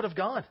prophet of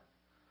God.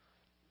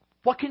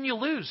 What can you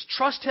lose?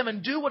 Trust him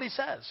and do what he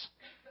says.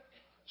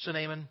 So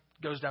Naaman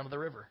goes down to the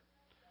river.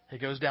 He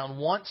goes down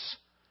once.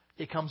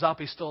 He comes up,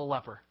 he's still a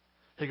leper.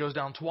 He goes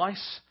down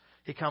twice.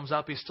 He comes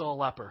up, he's still a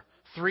leper.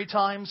 3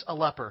 times, a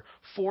leper.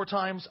 4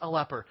 times, a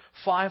leper.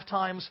 5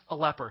 times, a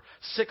leper.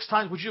 6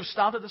 times. Would you have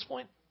stopped at this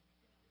point?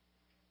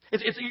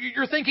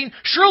 You're thinking,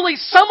 surely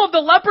some of the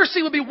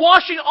leprosy would be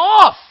washing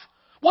off.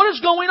 What is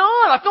going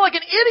on? I feel like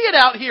an idiot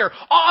out here.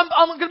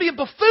 I'm going to be a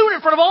buffoon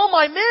in front of all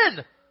my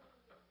men.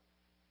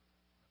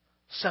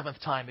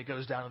 7th time, he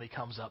goes down and he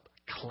comes up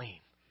clean.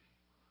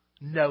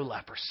 No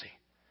leprosy.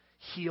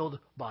 Healed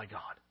by God.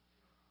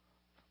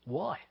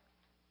 Why?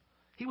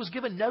 He was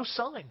given no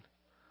sign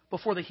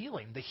before the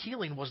healing. The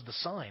healing was the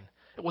sign.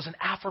 It was an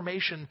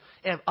affirmation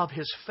of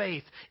his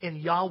faith in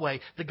Yahweh,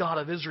 the God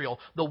of Israel,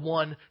 the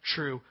one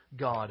true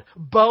God.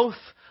 Both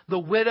the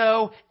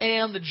widow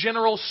and the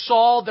general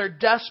saw their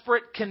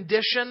desperate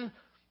condition,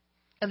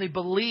 and they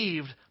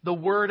believed the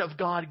word of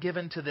God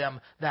given to them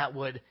that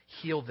would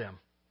heal them.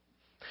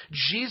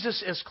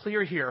 Jesus is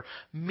clear here.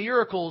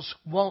 Miracles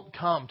won't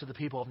come to the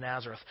people of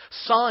Nazareth.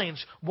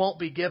 Signs won't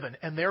be given,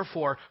 and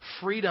therefore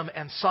freedom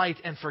and sight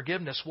and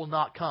forgiveness will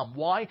not come.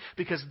 Why?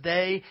 Because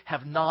they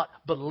have not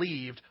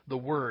believed the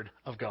word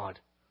of God.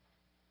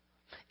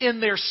 In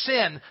their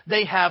sin,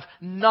 they have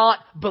not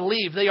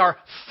believed. They are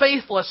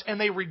faithless and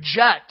they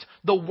reject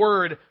the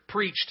word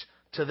preached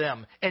to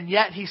them. And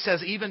yet, he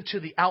says, even to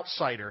the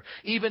outsider,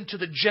 even to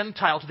the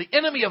Gentile, to the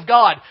enemy of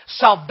God,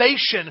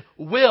 salvation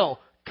will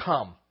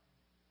come.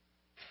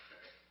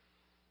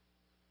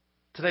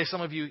 Today,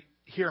 some of you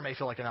here may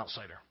feel like an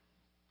outsider.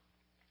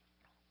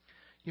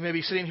 You may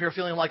be sitting here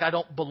feeling like I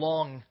don't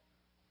belong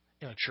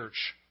in a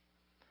church.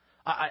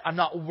 I'm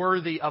not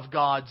worthy of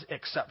God's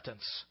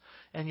acceptance.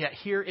 And yet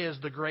here is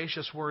the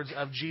gracious words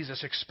of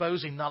Jesus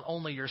exposing not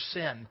only your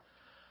sin,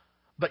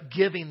 but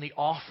giving the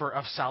offer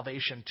of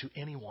salvation to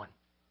anyone.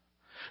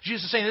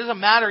 Jesus is saying it doesn't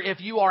matter if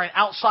you are an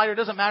outsider. It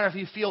doesn't matter if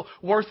you feel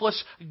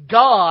worthless.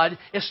 God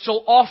is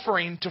still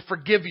offering to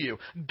forgive you.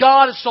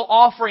 God is still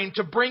offering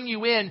to bring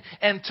you in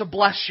and to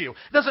bless you.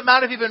 It doesn't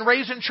matter if you've been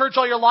raised in church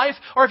all your life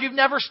or if you've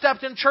never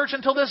stepped in church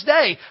until this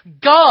day.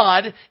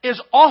 God is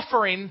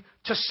offering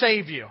to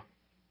save you.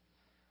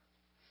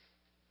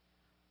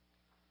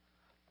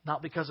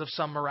 Not because of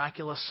some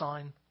miraculous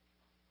sign,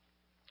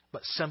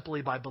 but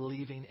simply by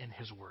believing in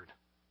His Word.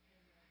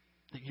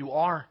 That you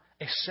are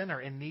a sinner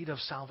in need of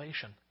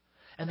salvation.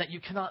 And that you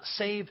cannot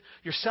save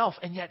yourself.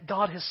 And yet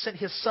God has sent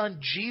His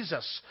Son,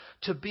 Jesus,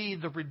 to be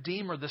the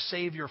Redeemer, the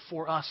Savior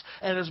for us.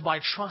 And it is by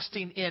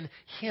trusting in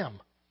Him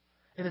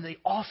and in the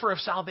offer of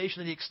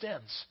salvation that He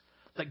extends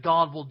that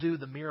God will do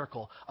the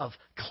miracle of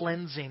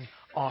cleansing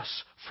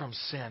us from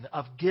sin,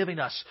 of giving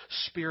us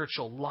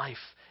spiritual life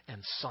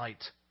and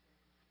sight.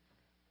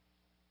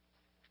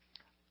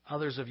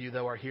 Others of you,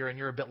 though, are here and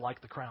you're a bit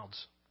like the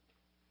crowds.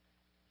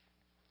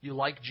 You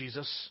like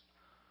Jesus.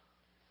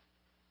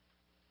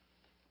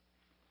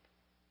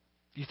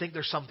 You think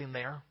there's something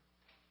there,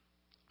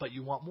 but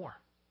you want more.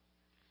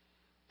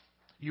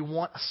 You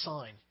want a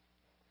sign.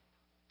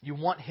 You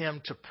want Him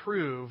to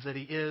prove that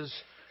He is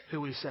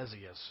who He says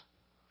He is.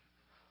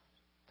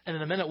 And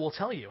in a minute, we'll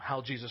tell you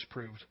how Jesus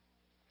proved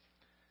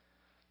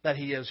that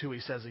He is who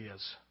He says He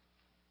is.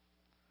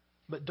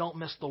 But don't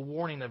miss the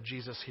warning of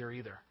Jesus here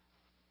either.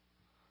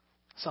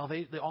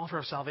 The offer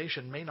of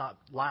salvation may not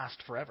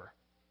last forever.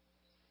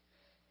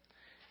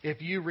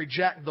 If you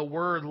reject the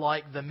word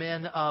like the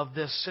men of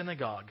this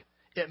synagogue,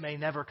 it may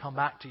never come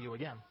back to you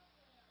again.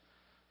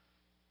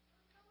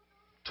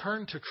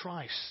 Turn to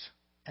Christ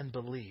and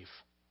believe.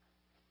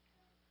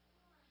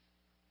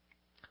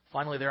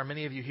 Finally, there are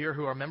many of you here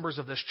who are members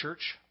of this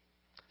church.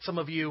 Some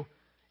of you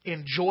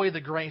enjoy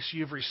the grace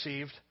you've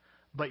received,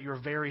 but you're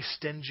very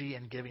stingy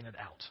in giving it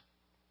out.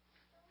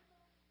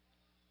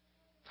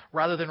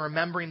 Rather than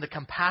remembering the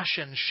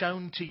compassion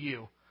shown to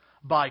you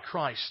by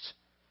Christ,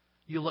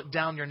 you look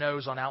down your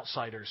nose on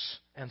outsiders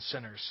and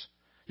sinners.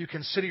 You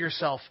consider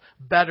yourself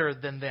better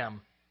than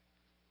them.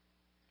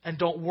 And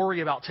don't worry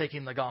about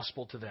taking the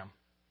gospel to them.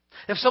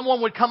 If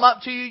someone would come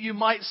up to you, you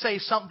might say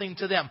something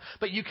to them.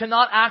 But you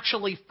cannot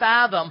actually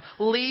fathom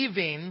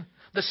leaving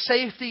the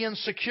safety and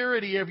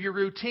security of your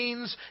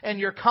routines and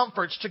your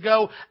comforts to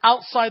go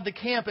outside the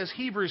camp, as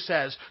Hebrews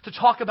says, to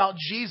talk about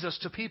Jesus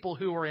to people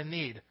who are in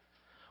need.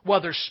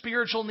 Whether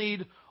spiritual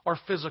need or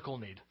physical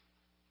need.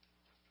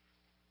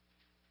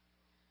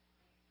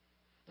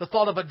 The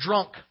thought of a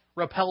drunk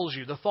repels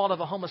you. The thought of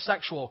a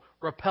homosexual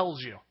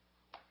repels you.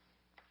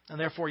 And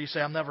therefore you say,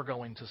 I'm never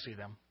going to see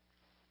them.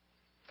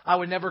 I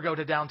would never go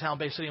to downtown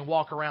Bay City and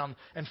walk around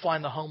and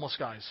find the homeless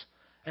guys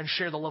and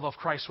share the love of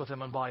Christ with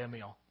them and buy a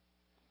meal.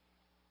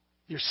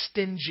 You're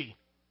stingy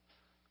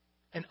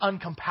and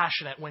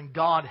uncompassionate when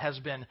God has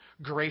been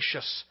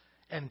gracious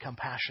and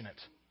compassionate.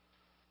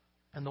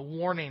 And the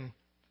warning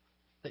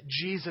that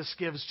Jesus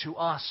gives to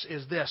us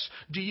is this.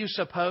 Do you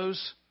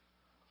suppose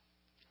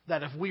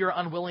that if we are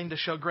unwilling to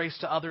show grace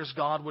to others,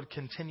 God would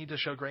continue to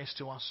show grace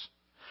to us?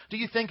 Do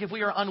you think if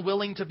we are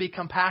unwilling to be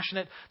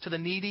compassionate to the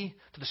needy,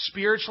 to the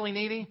spiritually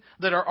needy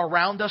that are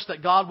around us,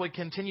 that God would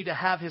continue to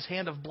have His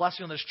hand of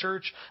blessing on this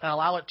church and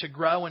allow it to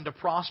grow and to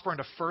prosper and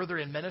to further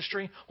in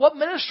ministry? What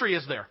ministry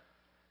is there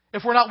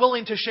if we're not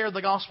willing to share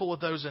the gospel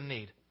with those in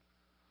need?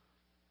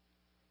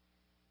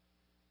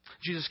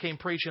 Jesus came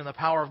preaching in the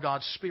power of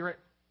God's Spirit,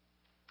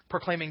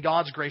 proclaiming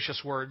God's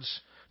gracious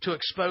words to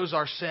expose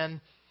our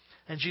sin.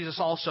 And Jesus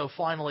also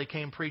finally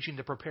came preaching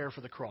to prepare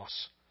for the cross.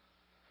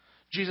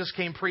 Jesus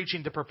came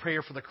preaching to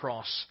prepare for the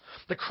cross.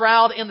 The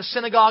crowd in the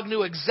synagogue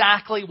knew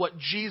exactly what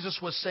Jesus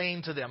was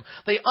saying to them.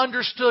 They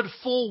understood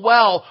full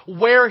well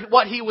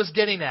what he was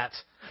getting at.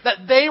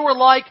 That they were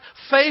like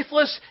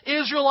faithless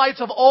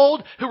Israelites of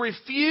old who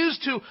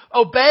refused to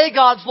obey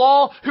God's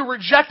law, who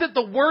rejected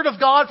the word of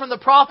God from the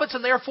prophets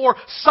and therefore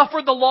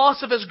suffered the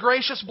loss of His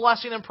gracious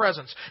blessing and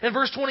presence. In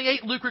verse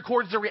 28, Luke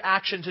records the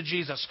reaction to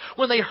Jesus.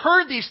 When they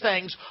heard these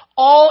things,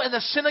 all in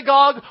the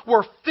synagogue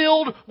were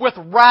filled with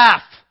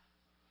wrath.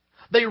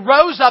 They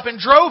rose up and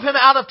drove him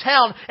out of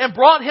town and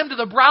brought him to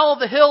the brow of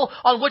the hill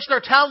on which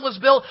their town was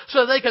built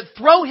so that they could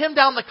throw him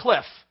down the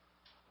cliff.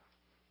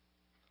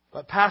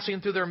 But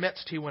passing through their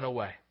midst, he went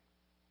away.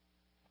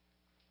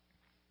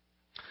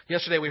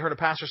 Yesterday we heard a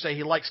pastor say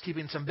he likes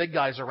keeping some big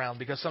guys around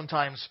because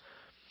sometimes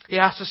he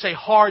has to say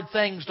hard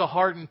things to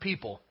harden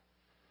people.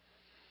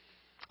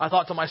 I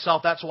thought to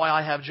myself, that's why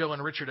I have Joe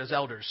and Richard as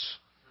elders.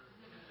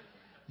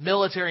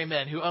 Military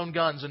men who own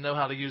guns and know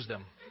how to use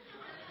them.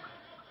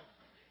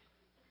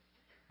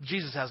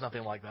 Jesus has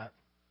nothing like that.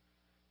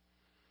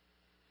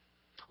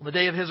 On the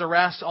day of his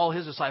arrest, all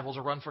his disciples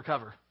will run for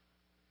cover.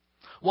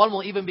 One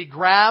will even be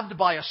grabbed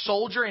by a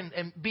soldier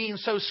and being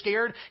so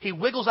scared, he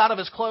wiggles out of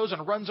his clothes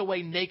and runs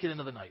away naked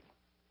into the night.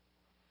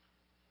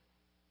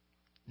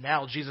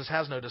 Now Jesus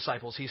has no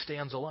disciples. He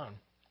stands alone.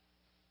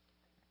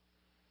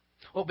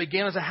 What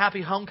began as a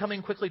happy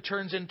homecoming quickly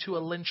turns into a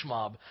lynch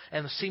mob,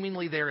 and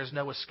seemingly there is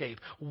no escape.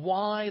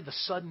 Why the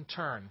sudden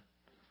turn?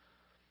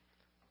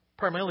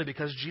 Primarily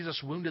because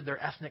Jesus wounded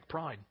their ethnic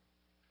pride.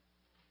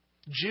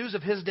 Jews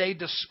of his day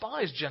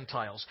despised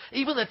Gentiles.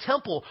 Even the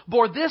temple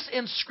bore this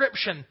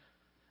inscription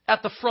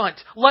at the front: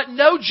 "Let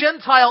no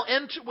Gentile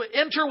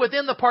enter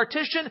within the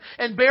partition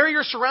and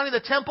barrier surrounding the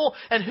temple,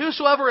 and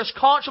whosoever is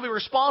caught shall be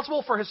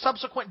responsible for his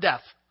subsequent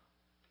death."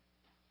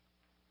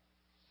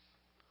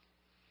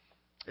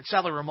 It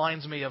sadly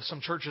reminds me of some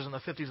churches in the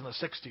 50s and the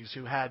 60s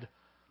who had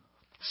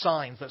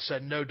signs that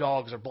said "No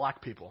dogs or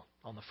black people"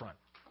 on the front.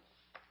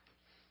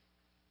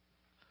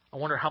 I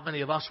wonder how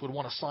many of us would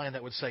want a sign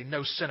that would say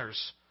 "No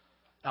sinners"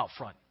 out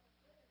front.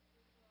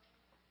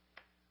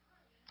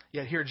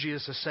 Yet here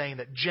Jesus is saying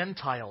that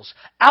Gentiles,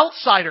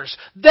 outsiders,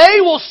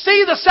 they will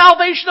see the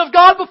salvation of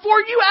God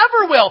before you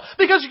ever will,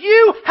 because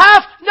you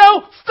have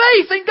no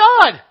faith in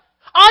God.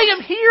 I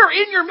am here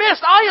in your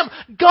midst. I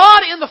am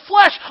God in the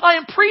flesh. I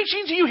am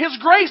preaching to you His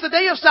grace, the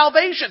day of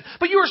salvation.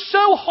 But you are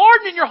so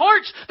hardened in your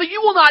hearts that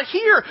you will not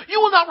hear. You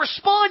will not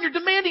respond. You're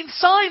demanding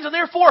signs, and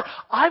therefore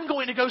I'm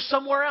going to go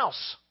somewhere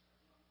else.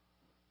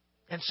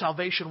 And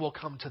salvation will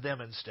come to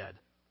them instead.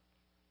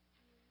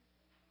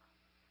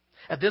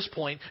 At this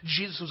point,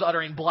 Jesus was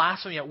uttering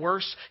blasphemy at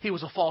worst. He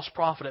was a false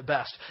prophet at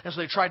best. And so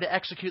they tried to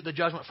execute the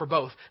judgment for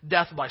both,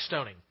 death by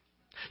stoning.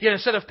 Yet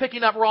instead of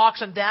picking up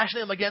rocks and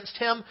dashing them against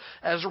him,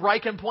 as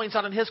Ryken points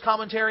out in his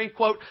commentary,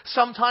 quote,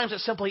 "Sometimes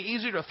it's simply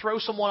easier to throw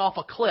someone off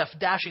a cliff,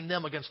 dashing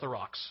them against the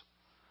rocks."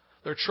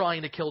 They're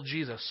trying to kill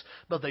Jesus,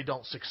 but they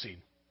don't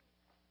succeed.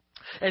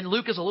 And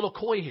Luke is a little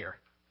coy here.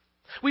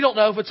 We don't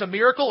know if it's a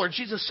miracle or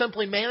Jesus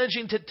simply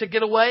managing to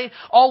get away.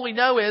 All we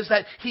know is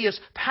that he is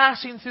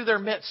passing through their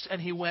midst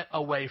and he went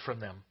away from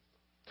them.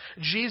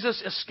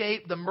 Jesus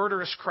escaped the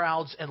murderous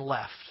crowds and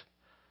left.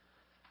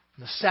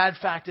 And the sad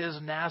fact is,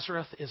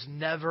 Nazareth is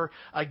never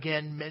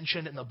again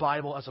mentioned in the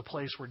Bible as a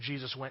place where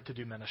Jesus went to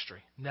do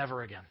ministry.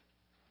 Never again.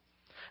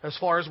 As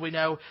far as we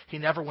know, he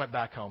never went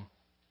back home.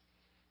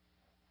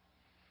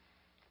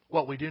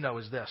 What we do know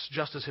is this: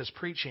 just as his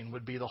preaching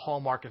would be the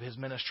hallmark of his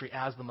ministry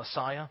as the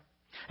Messiah,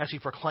 as he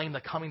proclaimed the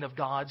coming of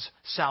God's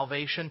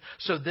salvation,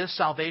 so this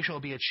salvation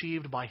will be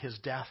achieved by his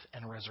death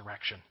and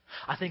resurrection.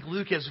 I think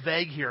Luke is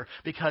vague here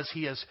because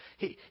he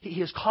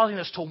is causing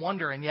us to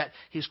wonder, and yet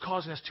he's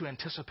causing us to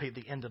anticipate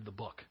the end of the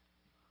book.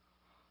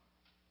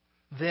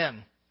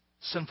 Then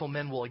sinful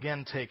men will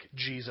again take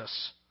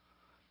Jesus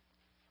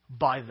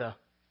by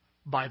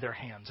their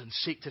hands and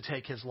seek to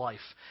take his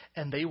life,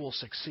 and they will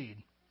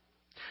succeed.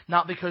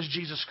 Not because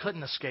Jesus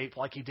couldn't escape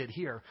like he did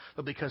here,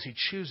 but because he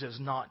chooses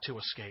not to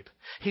escape.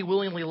 He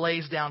willingly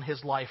lays down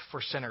his life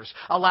for sinners,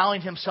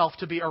 allowing himself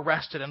to be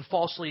arrested and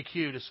falsely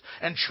accused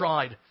and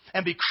tried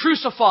and be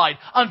crucified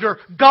under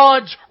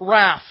God's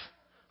wrath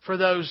for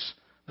those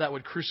that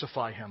would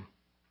crucify him.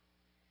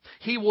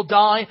 He will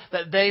die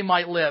that they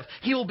might live.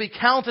 He will be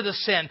counted as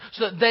sin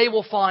so that they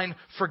will find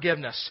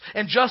forgiveness.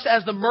 And just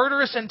as the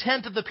murderous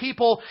intent of the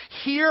people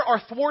here are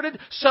thwarted,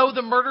 so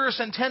the murderous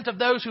intent of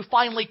those who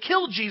finally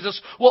killed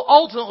Jesus will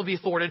ultimately be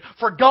thwarted,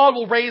 for God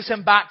will raise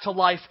him back to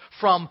life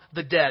from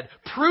the dead,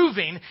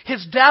 proving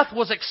his death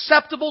was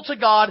acceptable to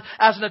God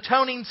as an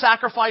atoning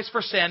sacrifice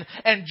for sin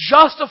and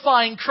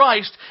justifying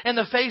Christ in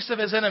the face of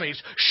his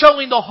enemies,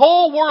 showing the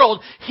whole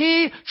world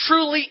he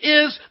truly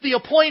is the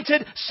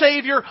appointed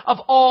Savior of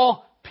all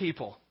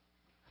people.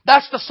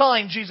 That's the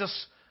sign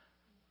Jesus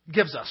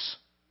gives us.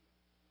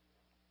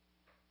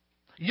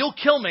 You'll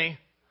kill me,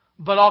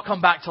 but I'll come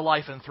back to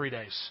life in 3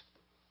 days.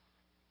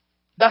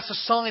 That's the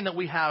sign that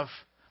we have,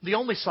 the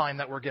only sign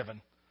that we're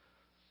given.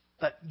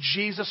 That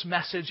Jesus'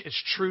 message is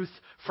truth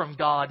from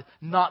God,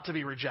 not to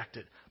be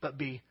rejected, but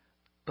be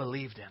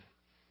believed in.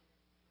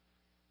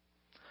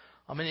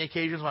 On many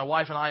occasions, my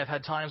wife and I have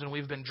had times when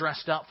we've been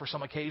dressed up for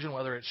some occasion,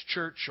 whether it's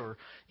church or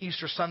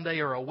Easter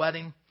Sunday or a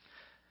wedding.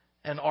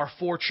 And our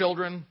 4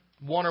 children,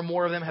 one or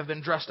more of them, have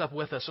been dressed up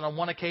with us. And on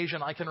one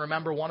occasion, I can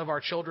remember one of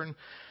our children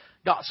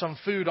got some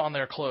food on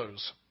their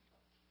clothes.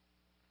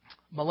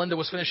 Melinda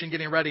was finishing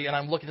getting ready, and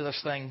I'm looking at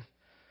this thing,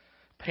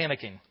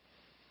 panicking.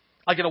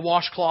 I get a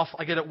washcloth,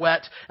 I get it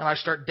wet, and I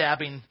start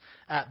dabbing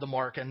at the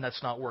mark, and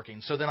that's not working.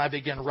 So then I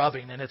begin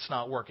rubbing, and it's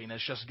not working.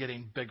 It's just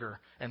getting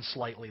bigger and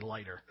slightly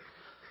lighter.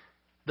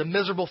 The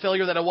miserable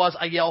failure that it was,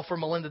 I yelled for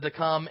Melinda to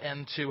come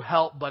and to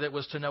help, but it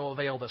was to no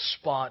avail. The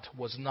spot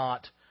was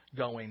not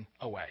going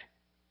away.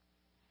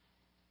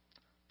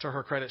 To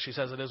her credit, she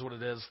says, it is what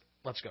it is.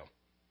 Let's go.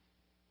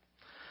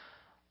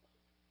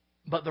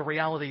 But the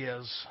reality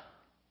is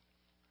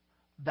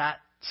that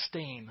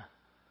stain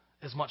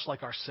is much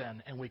like our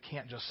sin, and we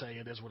can't just say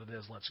it is what it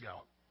is, let's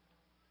go.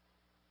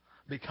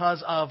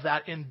 Because of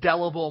that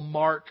indelible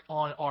mark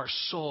on our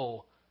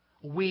soul,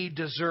 we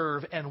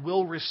deserve and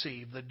will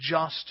receive the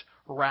just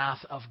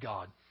wrath of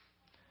God.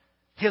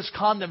 His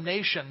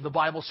condemnation, the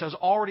Bible says,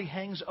 already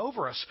hangs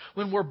over us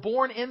when we're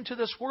born into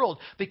this world,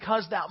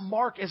 because that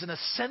mark is an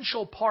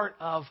essential part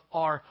of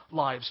our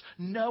lives.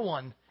 No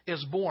one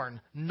is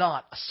born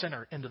not a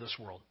sinner into this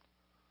world.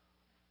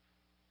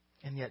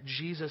 And yet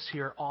Jesus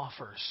here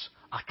offers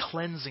a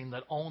cleansing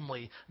that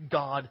only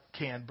God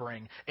can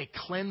bring. A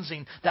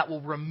cleansing that will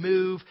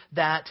remove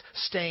that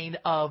stain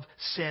of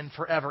sin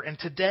forever. And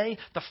today,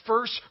 the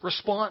first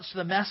response to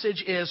the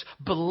message is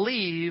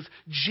believe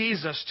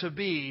Jesus to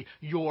be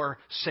your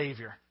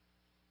Savior.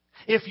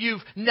 If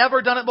you've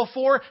never done it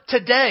before,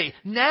 today,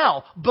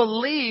 now,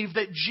 believe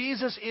that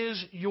Jesus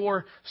is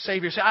your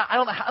Savior. Say, I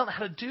don't know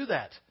how to do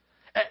that.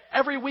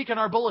 Every week in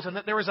our bulletin,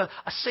 there is a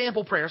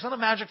sample prayer. It's not a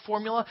magic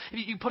formula.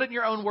 You put it in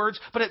your own words,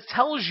 but it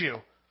tells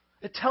you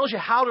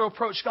how to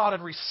approach God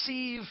and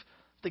receive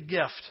the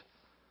gift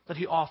that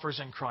He offers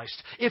in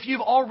Christ. If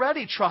you've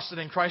already trusted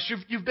in Christ,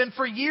 you've been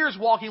for years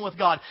walking with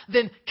God,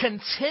 then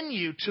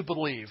continue to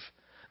believe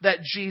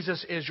that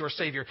Jesus is your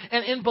Savior.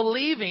 And in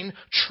believing,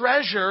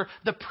 treasure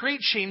the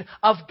preaching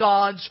of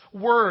God's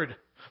Word.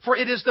 For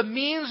it is the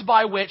means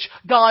by which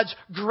God's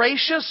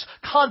gracious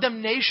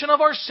condemnation of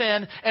our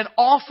sin and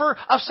offer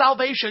of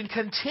salvation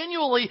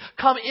continually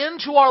come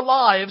into our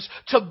lives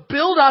to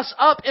build us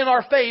up in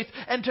our faith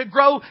and to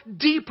grow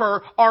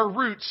deeper our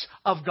roots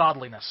of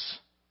godliness.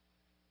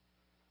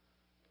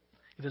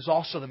 It is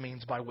also the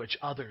means by which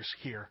others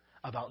hear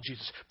about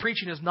Jesus.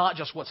 Preaching is not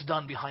just what's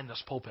done behind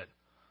this pulpit.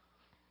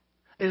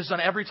 It is done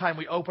every time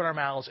we open our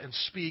mouths and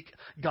speak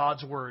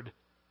God's Word.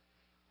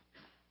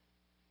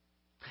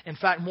 In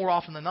fact, more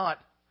often than not,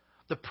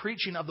 the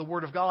preaching of the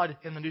Word of God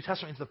in the New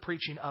Testament is the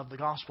preaching of the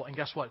gospel. And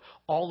guess what?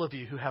 All of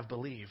you who have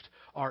believed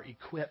are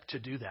equipped to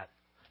do that.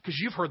 Because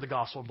you've heard the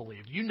gospel and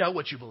believed. You know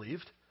what you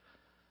believed.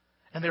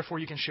 And therefore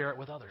you can share it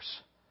with others.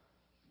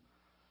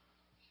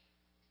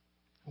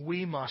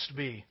 We must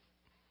be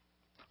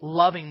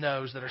loving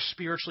those that are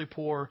spiritually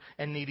poor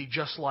and needy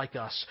just like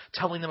us,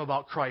 telling them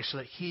about Christ so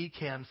that He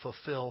can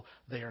fulfill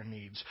their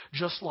needs.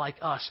 Just like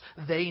us,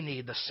 they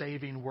need the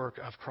saving work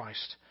of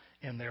Christ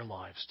in their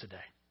lives today.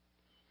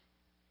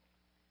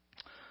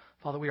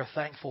 Father, we are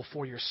thankful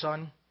for your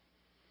Son.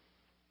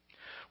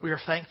 We are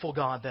thankful,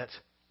 God, that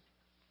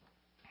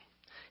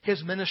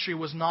His ministry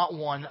was not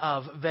one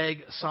of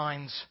vague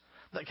signs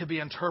that could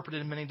be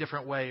interpreted in many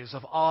different ways,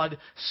 of odd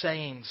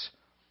sayings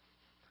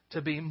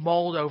to be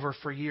mulled over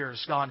for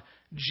years. God,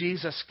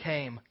 Jesus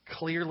came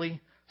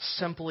clearly,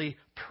 simply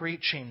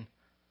preaching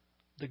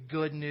the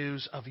good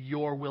news of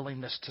your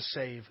willingness to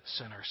save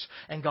sinners.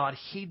 And God,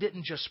 He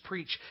didn't just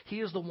preach. He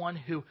is the one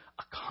who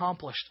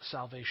accomplished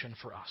salvation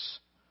for us.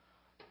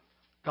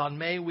 God,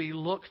 may we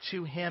look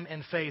to Him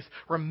in faith,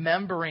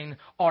 remembering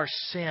our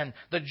sin,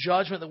 the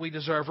judgment that we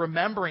deserve,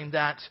 remembering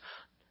that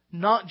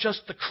not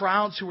just the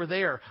crowds who were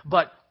there,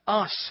 but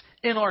us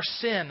in our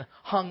sin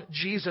hung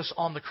Jesus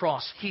on the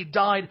cross. He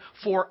died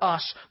for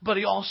us, but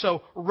He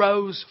also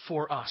rose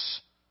for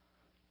us.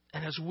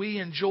 And as we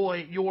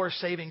enjoy your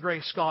saving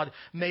grace, God,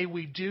 may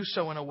we do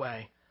so in a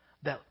way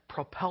that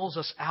propels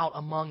us out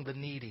among the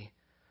needy,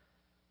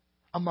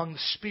 among the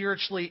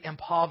spiritually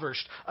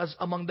impoverished,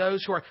 among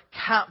those who are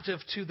captive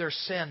to their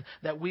sin,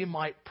 that we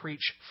might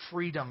preach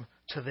freedom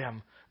to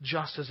them,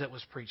 just as it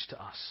was preached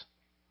to us.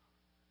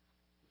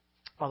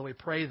 Father, we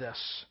pray this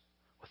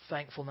with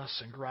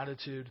thankfulness and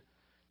gratitude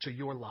to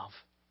your love.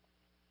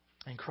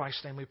 In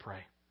Christ's name we pray.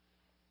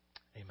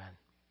 Amen.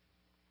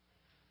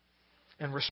 And